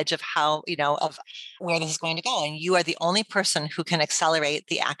leading edge of how, of where this is going to go. And you are the only person who can accelerate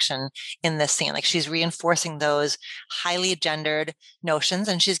the action in this scene. She's reinforcing those highly gendered notions,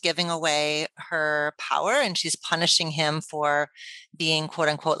 and she's giving away her power, and she's punishing him for being, quote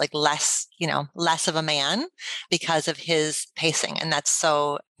unquote, less of a man because of his pacing. And that's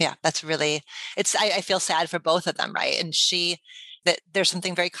really, I feel sad for both of them. Right. And that there's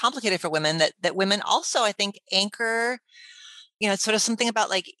something very complicated for women that women also, I think, anchor it's sort of something about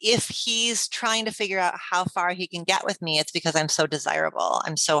like, if he's trying to figure out how far he can get with me, it's because I'm so desirable.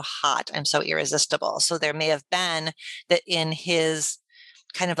 I'm so hot. I'm so irresistible. So there may have been that in his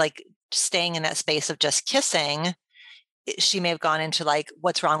kind of like staying in that space of just kissing, she may have gone into like,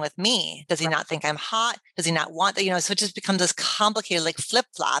 what's wrong with me? Does he not think I'm hot? Does he not want that? So it just becomes this complicated like flip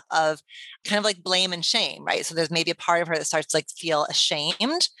flop of kind of like blame and shame, right? So there's maybe a part of her that starts to like feel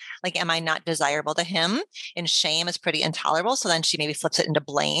ashamed. Like, am I not desirable to him? And shame is pretty intolerable. So then she maybe flips it into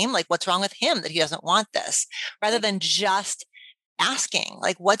blame. Like, what's wrong with him that he doesn't want this? Rather than just asking,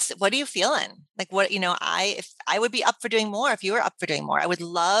 like, what are you feeling? Like, what, if I would be up for doing more, if you were up for doing more, I would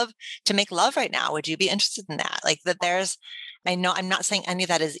love to make love right now. Would you be interested in that? Like I know I'm not saying any of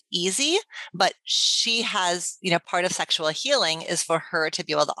that is easy, but she has, part of sexual healing is for her to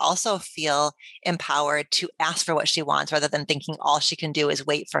be able to also feel empowered to ask for what she wants rather than thinking all she can do is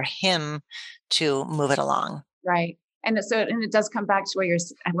wait for him to move it along. Right. And it does come back to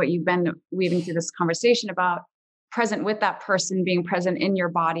what you've been weaving through this conversation about present with that person, being present in your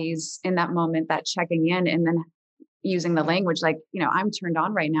bodies in that moment, that checking in, and then using the language like, I'm turned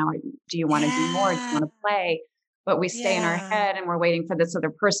on right now. Do you want to do more? Do you want to play? But we stay in our head and we're waiting for this other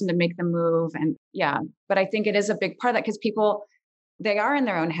person to make the move. And but I think it is a big part of that because people, they are in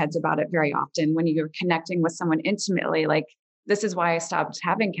their own heads about it very often when you're connecting with someone intimately. Like, this is why I stopped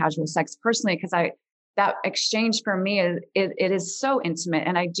having casual sex personally, because that exchange for me it is so intimate,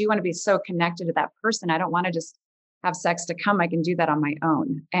 and I do want to be so connected to that person. I don't want to just have sex to come. I can do that on my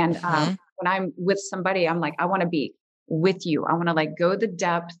own. And when I'm with somebody, I'm like, I want to be with you. I want to like go the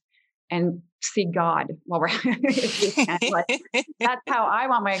depth and see God while we're if you can. Like, that's how I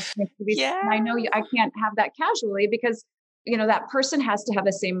want my experience to be. Yeah. And I know I can't have that casually because that person has to have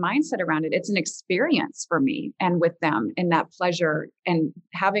the same mindset around it. It's an experience for me and with them, and that pleasure and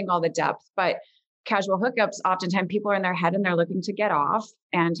having all the depth. But casual hookups, oftentimes people are in their head and they're looking to get off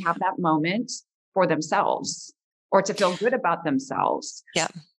and have that moment for themselves or to feel good about themselves. Yeah.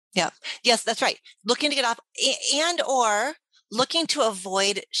 Yeah. Yes, that's right. Looking to get off and or looking to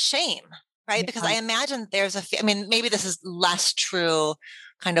avoid shame, right? Yeah. Because I imagine maybe this is less true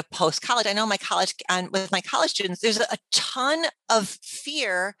kind of post-college. I know with my college students, there's a ton of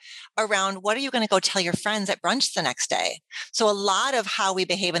fear around what are you going to go tell your friends at brunch the next day? So a lot of how we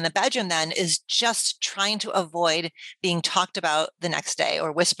behave in the bedroom then is just trying to avoid being talked about the next day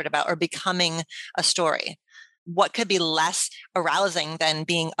or whispered about or becoming a story. What could be less arousing than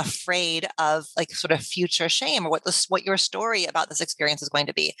being afraid of like sort of future shame or what your story about this experience is going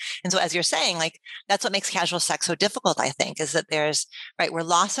to be? And so as you're saying, like, that's what makes casual sex so difficult, I think, is that we're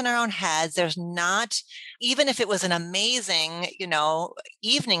lost in our own heads. There's not, even if it was an amazing,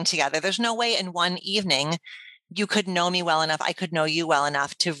 evening together, there's no way in one evening you could know me well enough, I could know you well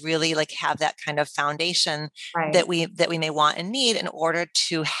enough to really like have that kind of foundation that we may want and need in order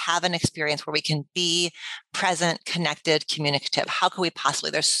to have an experience where we can be present, connected, communicative. How could we possibly?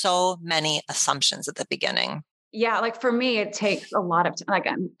 There's so many assumptions at the beginning. Yeah, like for me, it takes a lot of time. Like,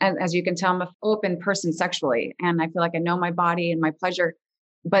 as you can tell, I'm an open person sexually, and I feel like I know my body and my pleasure.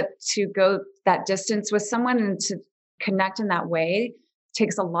 But to go that distance with someone and to connect in that way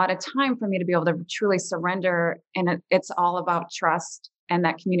takes a lot of time for me to be able to truly surrender. And it's all about trust and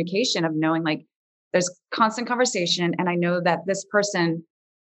that communication of knowing like there's constant conversation. And I know that this person,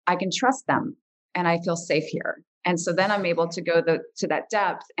 I can trust them and I feel safe here. And so then I'm able to go to that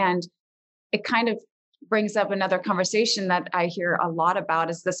depth. And it kind of brings up another conversation that I hear a lot about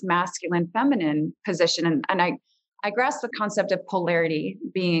is this masculine feminine position. And I grasp the concept of polarity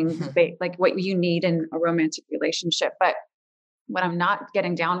being like what you need in a romantic relationship. But what I'm not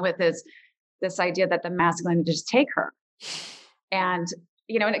getting down with is this idea that the masculine just take her. And,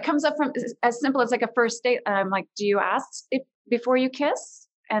 and it comes up from as simple as like a first date. I'm like, do you ask before you kiss?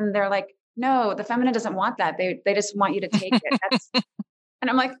 And they're like, no, the feminine doesn't want that. They just want you to take it. And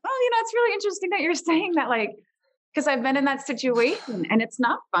I'm like, oh, it's really interesting that you're saying that, like, because I've been in that situation and it's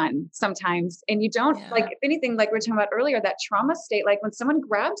not fun sometimes. And you don't like, if anything, like we were talking about earlier, that trauma state, like when someone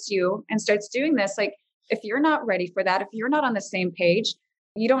grabs you and starts doing this, like, if you're not ready for that, if you're not on the same page,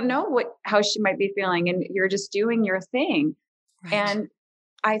 you don't know how she might be feeling and you're just doing your thing. Right. And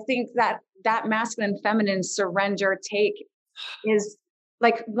I think that masculine, feminine surrender take is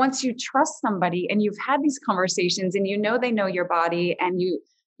like, once you trust somebody and you've had these conversations and they know your body and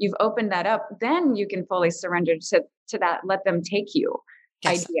you've opened that up, then you can fully surrender to that, let them take you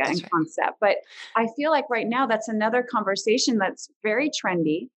idea and concept. But I feel like right now that's another conversation that's very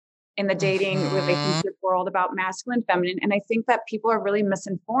trendy in the dating relationship world about masculine, feminine. And I think that people are really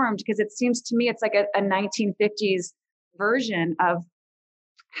misinformed because it seems to me it's like a 1950s version of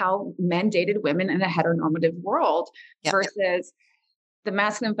how men dated women in a heteronormative world versus the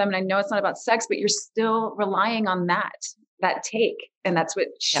masculine and feminine. I know it's not about sex, but you're still relying on that take. And that's what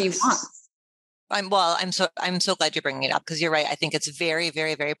she wants. I'm so glad you're bringing it up, because you're right. I think it's very,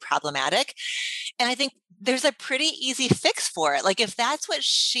 very, very problematic. And I think there's a pretty easy fix for it. Like if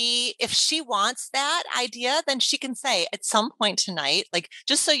she wants that idea, then she can say at some point tonight, like,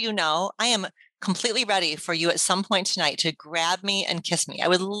 just so you know, I am completely ready for you at some point tonight to grab me and kiss me. I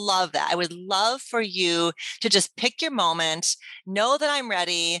would love that. I would love for you to just pick your moment, know that I'm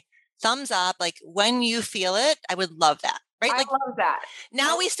ready, thumbs up, like when you feel it. I would love that. Right? I love that.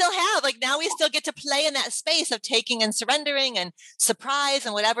 Now we still get to play in that space of taking and surrendering and surprise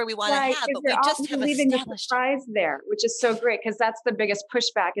and whatever we want to have. But we just have leaving the established surprise there, which is so great, because that's the biggest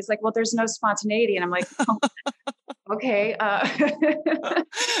pushback. Is like, well, there's no spontaneity, and I'm like, oh, okay.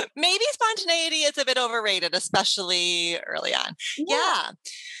 Maybe spontaneity is a bit overrated, especially early on. Yeah.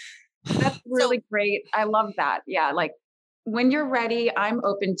 That's really great. I love that. Yeah, like when you're ready, I'm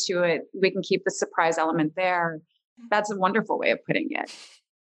open to it. We can keep the surprise element there. That's a wonderful way of putting it.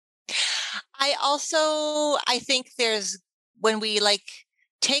 I think when we like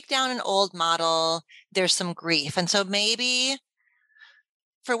take down an old model, there's some grief. And so maybe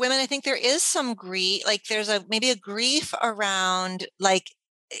for women, I think there is some grief, like there's maybe a grief around like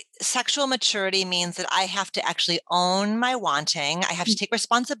sexual maturity means that I have to actually own my wanting. I have to take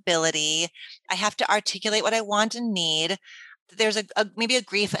responsibility. I have to articulate what I want and need. There's maybe a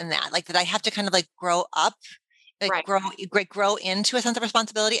grief in that, like that I have to kind of like grow up, like grow into a sense of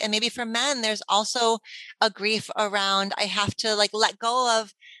responsibility. And maybe for men, there's also a grief around, I have to like let go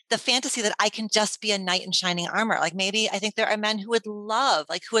of the fantasy that I can just be a knight in shining armor. Like maybe I think there are men who would love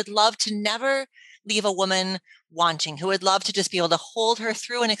to never leave a woman wanting, who would love to just be able to hold her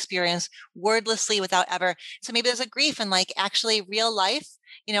through an experience wordlessly without ever. So maybe there's a grief in like actually real life.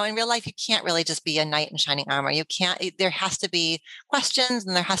 In real life, you can't really just be a knight in shining armor. You can't, there has to be questions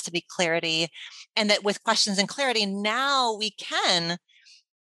and there has to be clarity. And that with questions and clarity, now we can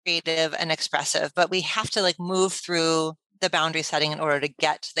be creative and expressive, but we have to like move through the boundary setting in order to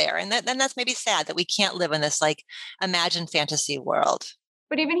get there. And then that's maybe sad that we can't live in this like imagined fantasy world.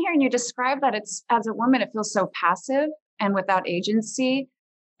 But even hearing you describe that, it's as a woman, it feels so passive and without agency.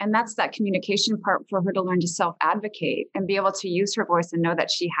 And that's that communication part for her to learn to self-advocate and be able to use her voice and know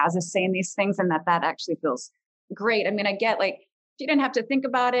that she has a say in these things, and that actually feels great. I mean, I get like, you didn't have to think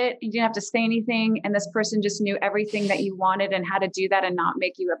about it. You didn't have to say anything. And this person just knew everything that you wanted and how to do that and not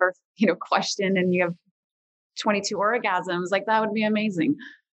make you ever, question, and you have 22 orgasms. Like that would be amazing.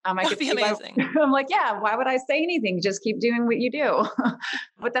 I could be amazing. I'm like, yeah, why would I say anything? Just keep doing what you do.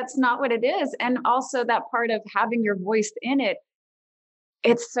 But that's not what it is. And also that part of having your voice in it,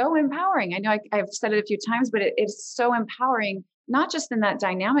 it's so empowering. I know I've said it a few times, but it's so empowering, not just in that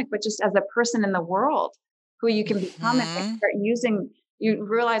dynamic, but just as a person in the world who you can become and start using. You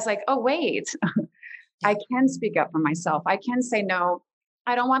realize like, oh, wait, I can speak up for myself. I can say, no,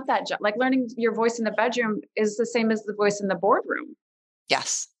 I don't want that job. Like learning your voice in the bedroom is the same as the voice in the boardroom.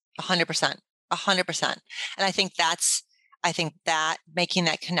 Yes, 100%, 100%. And I think that making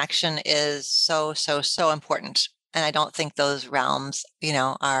that connection is so, so, so important. And I don't think those realms,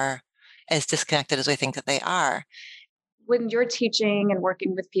 are as disconnected as we think that they are. When you're teaching and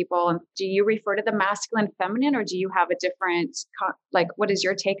working with people, do you refer to the masculine, feminine, or do you have a different, what is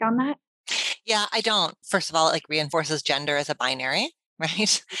your take on that? Yeah, I don't. First of all, it reinforces gender as a binary,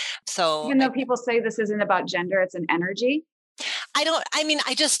 right? So even though people say this isn't about gender, it's an energy. I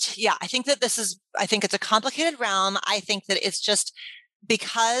think that I think it's a complicated realm. I think that it's just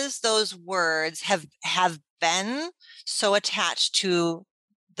because those words have been so attached to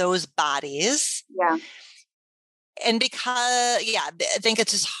those bodies. Yeah. And because, I think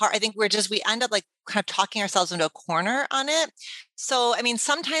it's just hard. I think we end up like kind of talking ourselves into a corner on it. So, I mean,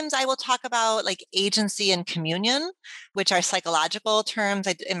 sometimes I will talk about like agency and communion, which are psychological terms.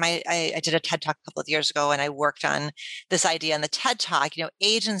 I did a TED Talk a couple of years ago, and I worked on this idea in the TED Talk.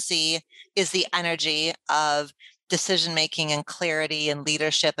 Agency is the energy of decision-making and clarity and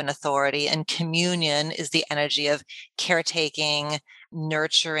leadership and authority. And communion is the energy of caretaking,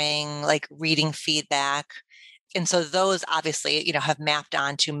 nurturing, like reading feedback. And so those obviously, have mapped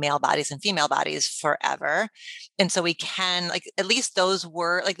onto male bodies and female bodies forever. And so we can like, at least those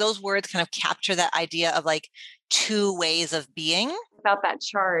words kind of capture that idea of like two ways of being. Without that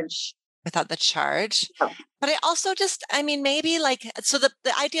charge. Without the charge. Oh. But I also maybe like, so the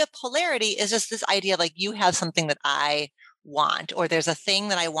idea of polarity is just this idea of like, you have something that I want, or there's a thing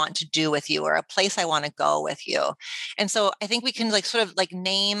that I want to do with you, or a place I want to go with you. And so I think we can like sort of like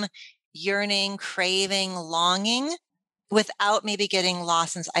name yearning, craving, longing without maybe getting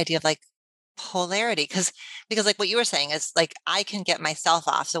lost in this idea of like polarity. Because like what you were saying is like, I can get myself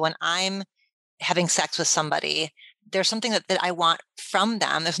off. So when I'm having sex with somebody, there's something that I want from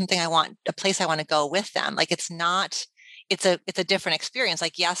them. There's something I want, a place I want to go with them. Like it's a different experience.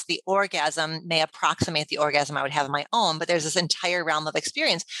 Like, yes, the orgasm may approximate the orgasm I would have on my own, but there's this entire realm of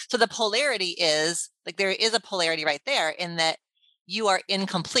experience. So the polarity is like, there is a polarity right there in that you are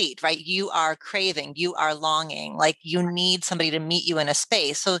incomplete, right? You are craving, you are longing, like you need somebody to meet you in a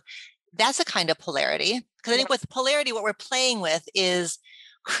space. So that's a kind of polarity. Because I think with polarity, what we're playing with is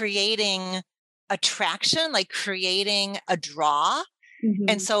creating attraction, like creating a draw. Mm-hmm.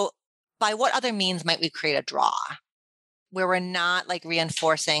 And so by what other means might we create a draw where we're not like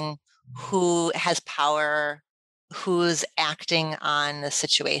reinforcing who has power, who's acting on the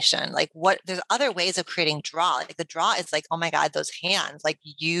situation? Like there's other ways of creating draw. Like the draw is like, oh my God, those hands, like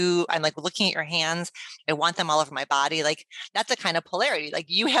I'm like looking at your hands. I want them all over my body. Like that's a kind of polarity. Like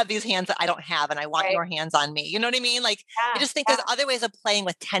you have these hands that I don't have and I want your hands on me. You know what I mean? Like I just think there's other ways of playing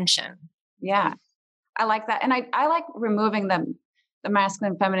with tension. Yeah. I like that. And I like removing the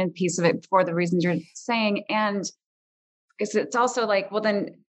masculine, feminine piece of it for the reasons you're saying. And because it's also like, well,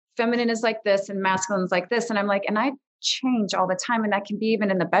 then feminine is like this and masculine is like this. And I'm like, and I change all the time. And that can be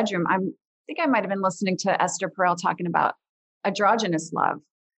even in the bedroom. I think I might've been listening to Esther Perel talking about androgynous love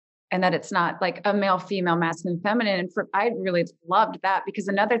and that it's not like a male, female, masculine, feminine. And I really loved that because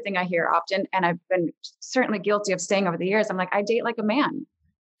another thing I hear often, and I've been certainly guilty of saying over the years, I'm like, I date like a man,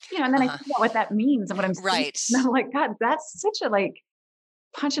 and then I figure out what that means and what I'm saying. Right. And I'm like, God, that's such a like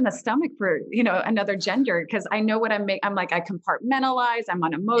punch in the stomach for, another gender. Cause I know what I'm like, I compartmentalize, I'm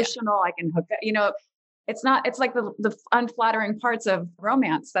unemotional. I can hook up, it's like the unflattering parts of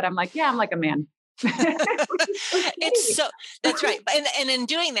romance that I'm like, yeah, I'm like a man. It's so that's right. And in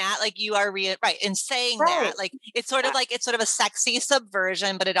doing that, like you are right in saying that, like it's sort of a sexy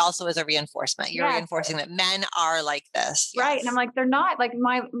subversion, but it also is a reinforcement. You're reinforcing that men are like this. Right. Yes. And I'm like, they're not. Like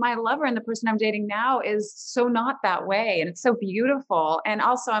my lover and the person I'm dating now is so not that way. And it's so beautiful. And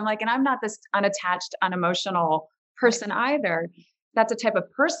also I'm like, and I'm not this unattached, unemotional person either. That's a type of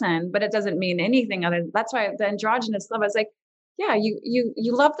person, but it doesn't mean anything other. That's why the androgynous love is like, yeah,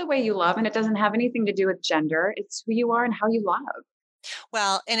 you love the way you love, and it doesn't have anything to do with gender. It's who you are and how you love.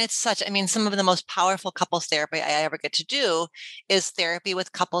 Well, and it's some of the most powerful couples therapy I ever get to do is therapy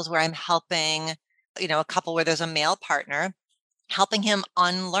with couples where I'm helping, a couple where there's a male partner, helping him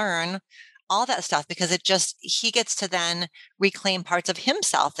unlearn all that stuff because he gets to then reclaim parts of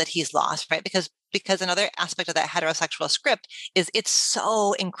himself that he's lost, right? Because another aspect of that heterosexual script is it's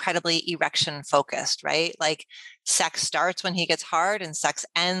so incredibly erection focused, right? Like sex starts when he gets hard and sex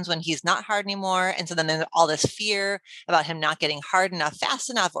ends when he's not hard anymore. And so then there's all this fear about him not getting hard enough, fast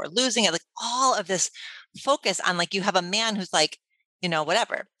enough, or losing it. Like all of this focus on like, you have a man who's like,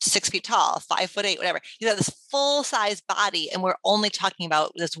 whatever, 6 feet tall, 5'8", whatever. He's got this full size body. And we're only talking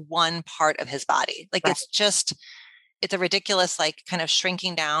about this one part of his body. Like it's a ridiculous, like kind of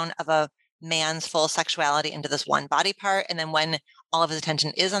shrinking down of a man's full sexuality into this one body part. And then when all of his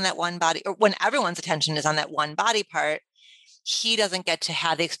attention is on that one body, or when everyone's attention is on that one body part, he doesn't get to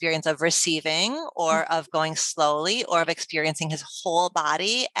have the experience of receiving or of going slowly or of experiencing his whole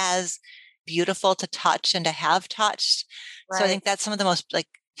body as beautiful to touch and to have touched. Right. So I think that's some of the most like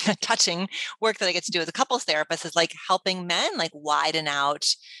touching work that I get to do as a couples therapist is like helping men like widen out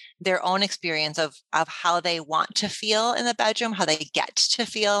their own experience of how they want to feel in the bedroom, how they get to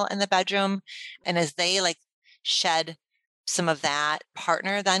feel in the bedroom. And as they like shed some of that,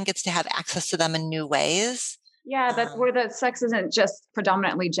 partner then gets to have access to them in new ways. Yeah, that's where the sex isn't just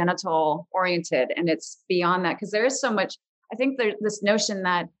predominantly genital oriented and it's beyond that. Because there is so much, I think there's this notion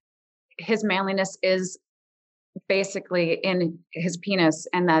that his manliness is basically in his penis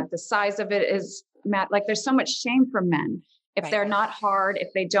and that the size of it is like there's so much shame for men. If they're not hard, if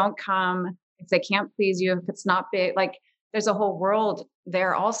they don't come, if they can't please you, if it's not big, like there's a whole world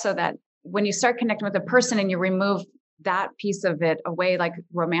there also that when you start connecting with a person and you remove that piece of it away, like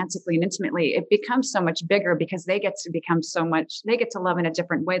romantically and intimately, it becomes so much bigger because they get to love in a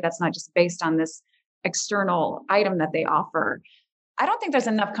different way. That's not just based on this external item that they offer. I don't think there's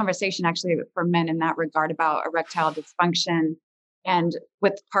enough conversation actually for men in that regard about erectile dysfunction and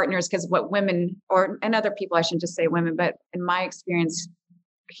with partners, because what women and other people, I shouldn't just say women, but in my experience,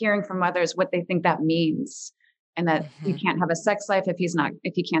 hearing from others what they think that means and that you can't have a sex life if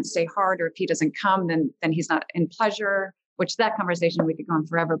he can't stay hard or if he doesn't come, then he's not in pleasure, which that conversation we could go on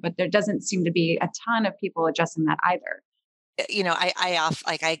forever, but there doesn't seem to be a ton of people addressing that either.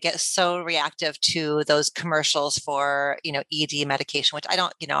 I get so reactive to those commercials for, ED medication, which I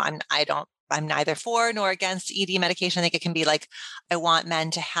don't I'm neither for nor against ED medication. I think it can be like, I want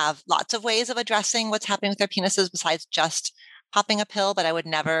men to have lots of ways of addressing what's happening with their penises besides just popping a pill, but I would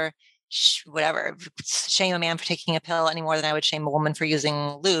never shame a man for taking a pill any more than I would shame a woman for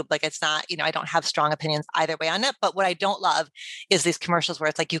using lube. Like it's not, I don't have strong opinions either way on it. But what I don't love is these commercials where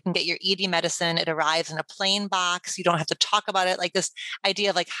it's like, you can get your ED medicine. It arrives in a plain box. You don't have to talk about it. Like this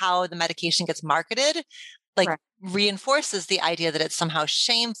idea of like how the medication gets marketed, like Right. reinforces the idea that it's somehow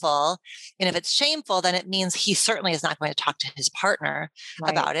shameful. And if it's shameful, then it means he certainly is not going to talk to his partner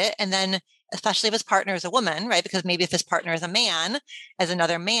Right. about it. And then especially if his partner is a woman, right? Because maybe if his partner is a man, as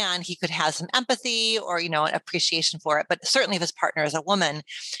another man, he could have some empathy or, an appreciation for it. But certainly if his partner is a woman,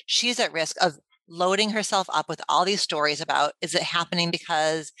 she's at risk of loading herself up with all these stories about, is it happening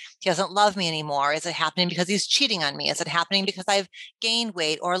because he doesn't love me anymore? Is it happening because he's cheating on me? Is it happening because I've gained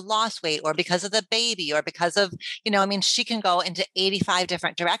weight or lost weight or because of the baby or because of, she can go into 85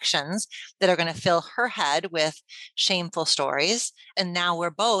 different directions that are going to fill her head with shameful stories. And now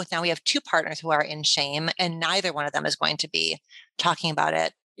we have two partners who are in shame and neither one of them is going to be talking about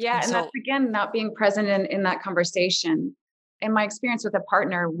it. Yeah. And that's again, not being present in that conversation. In my experience with a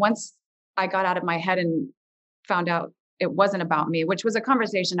partner, once I got out of my head and found out it wasn't about me, which was a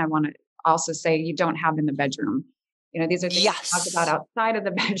conversation I want to also say you don't have in the bedroom. These are things talked about outside of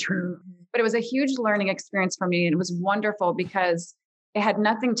the bedroom, but it was a huge learning experience for me. And it was wonderful because it had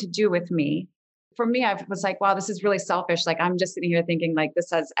nothing to do with me. For me, I was like, wow, this is really selfish. Like, I'm just sitting here thinking like, this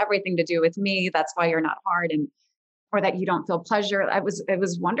has everything to do with me. That's why you're not hard. Or that you don't feel pleasure. It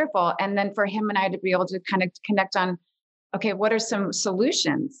was wonderful. And then for him and I to be able to kind of connect on, okay, what are some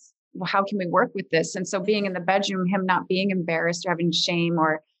solutions? Well, how can we work with this? And so being in the bedroom, him not being embarrassed or having shame,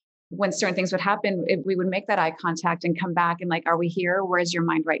 or when certain things would happen, we would make that eye contact and come back and like, are we here? Where is your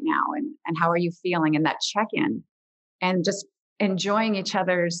mind right now? And how are you feeling? And that check-in and just enjoying each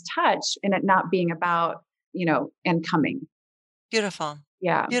other's touch and it not being about, and coming. Beautiful.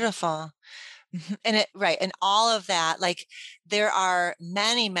 Yeah. Beautiful. And and all of that, like there are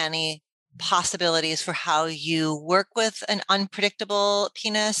many, many possibilities for how you work with an unpredictable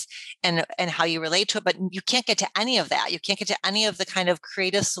penis and how you relate to it, but you can't get to any of that. You can't get to any of the kind of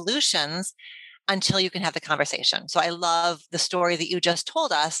creative solutions until you can have the conversation. So I love the story that you just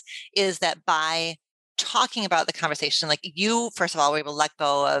told us is that by talking about the conversation, like you, first of all, were able to let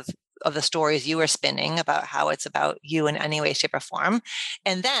go of the stories you were spinning about how it's about you in any way, shape, or form.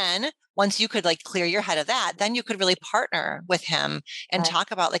 And then once you could like clear your head of that, then you could really partner with him and talk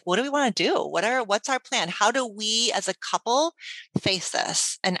about like, what do we want to do? What's our plan? How do we as a couple face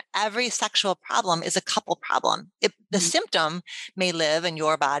this? And every sexual problem is a couple problem. The symptom may live in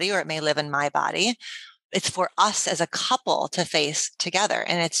your body or it may live in my body. It's for us as a couple to face together.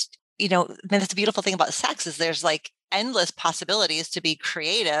 And it's, that's the beautiful thing about sex is there's like endless possibilities to be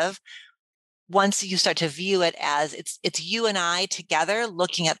creative once you start to view it as it's you and I together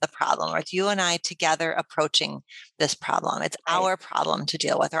looking at the problem, or it's you and I together approaching this problem. It's our problem to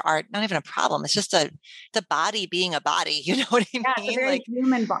deal with, or not even a problem. It's just the body being a body. You know what I mean? Yeah, it's a very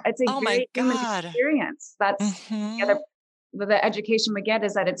human. It's a very human experience. That's the education we get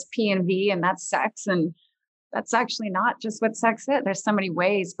is that it's P and V and that's sex, and that's actually not just what sex is. There's so many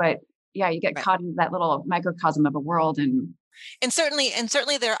ways, but yeah, you get caught in that little microcosm of a world. And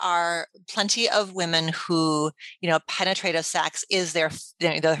certainly there are plenty of women who, penetrative sex is their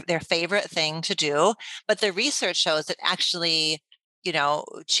favorite thing to do. But the research shows that actually,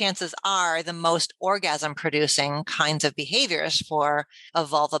 chances are the most orgasm producing kinds of behaviors for a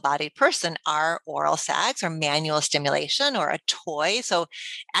vulva-bodied person are oral sex or manual stimulation or a toy. So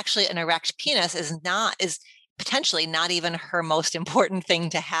actually an erect penis is potentially not even her most important thing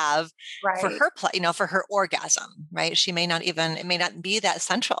to have for her for her orgasm, right? It may not be that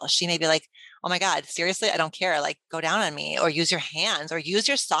central. She may be like, oh my God, seriously, I don't care. Like go down on me or use your hands or use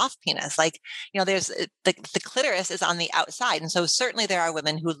your soft penis. Like, there's the clitoris is on the outside. And so certainly there are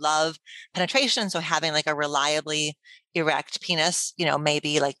women who love penetration. So having like a reliably erect penis, may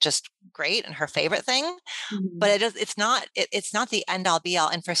be like just great and her favorite thing, but it's not the end all be all.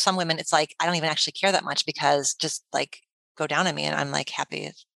 And for some women, it's like, I don't even actually care that much because just like go down on me and I'm like happy,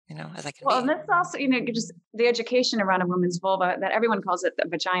 as I can be. And that's also, just the education around a woman's vulva that everyone calls it the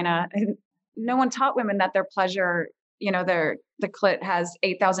vagina. No one taught women that their pleasure, the clit has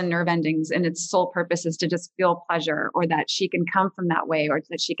 8,000 nerve endings and its sole purpose is to just feel pleasure, or that she can come from that way, or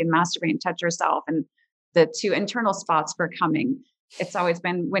that she can masturbate and touch herself. And the two internal spots for coming. It's always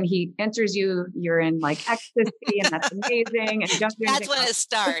been when he enters you, you're in like ecstasy and that's amazing. And don't do that's when it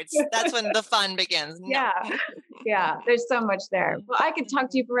starts. That's when the fun begins. No. Yeah. There's so much there. Well, I could talk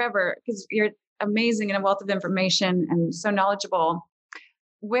to you forever because you're amazing and a wealth of information and so knowledgeable.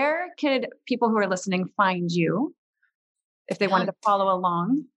 where could people who are listening find you if they wanted to follow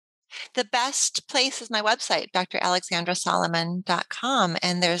along? The best place is my website, dralexandrasolomon.com.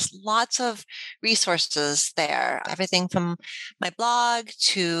 And there's lots of resources there, everything from my blog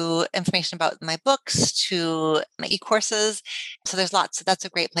to information about my books to my e-courses. So there's lots. So that's a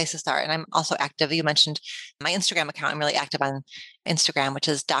great place to start. And I'm also active. You mentioned my Instagram account. I'm really active on Instagram, which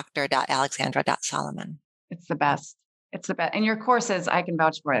is dr.alexandra.solomon. It's the best. It's the best. And your courses, I can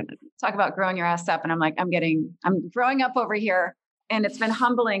vouch for it. Talk about growing your ass up. And I'm like, I'm growing up over here. And it's been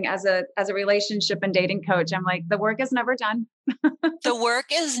humbling as a relationship and dating coach. I'm like, the work is never done. The work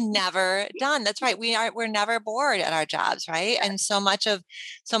is never done. That's right. We're never bored at our jobs, right? And so much of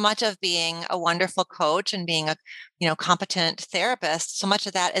being a wonderful coach and being a, competent therapist, so much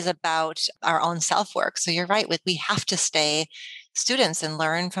of that is about our own self-work. So you're right. We have to stay students and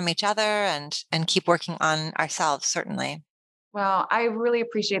learn from each other and keep working on ourselves, certainly. Well, I really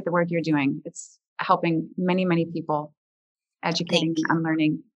appreciate the work you're doing. It's helping many, many people, educating and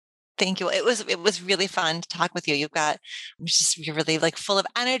learning. Thank you. It was really fun to talk with you. You're really like full of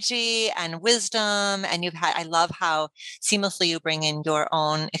energy and wisdom. And I love how seamlessly you bring in your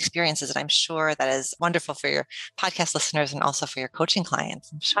own experiences. And I'm sure that is wonderful for your podcast listeners and also for your coaching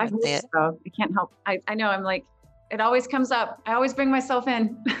clients. I'm sure I can't help. I know I'm like, it always comes up. I always bring myself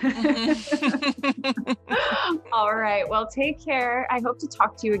in. All right. Well, take care. I hope to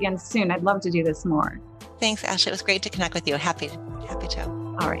talk to you again soon. I'd love to do this more. Thanks, Ashley. It was great to connect with you. Happy to.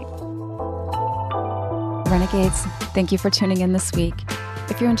 All right. Renegades, thank you for tuning in this week.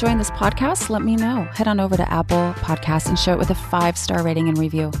 If you're enjoying this podcast, let me know. Head on over to Apple Podcasts and show it with a 5-star rating and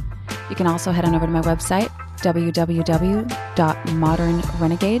review. You can also head on over to my website,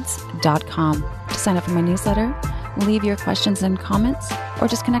 www.modernrenegades.com, to sign up for my newsletter, leave your questions and comments, or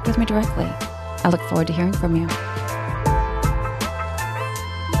just connect with me directly. I look forward to hearing from you.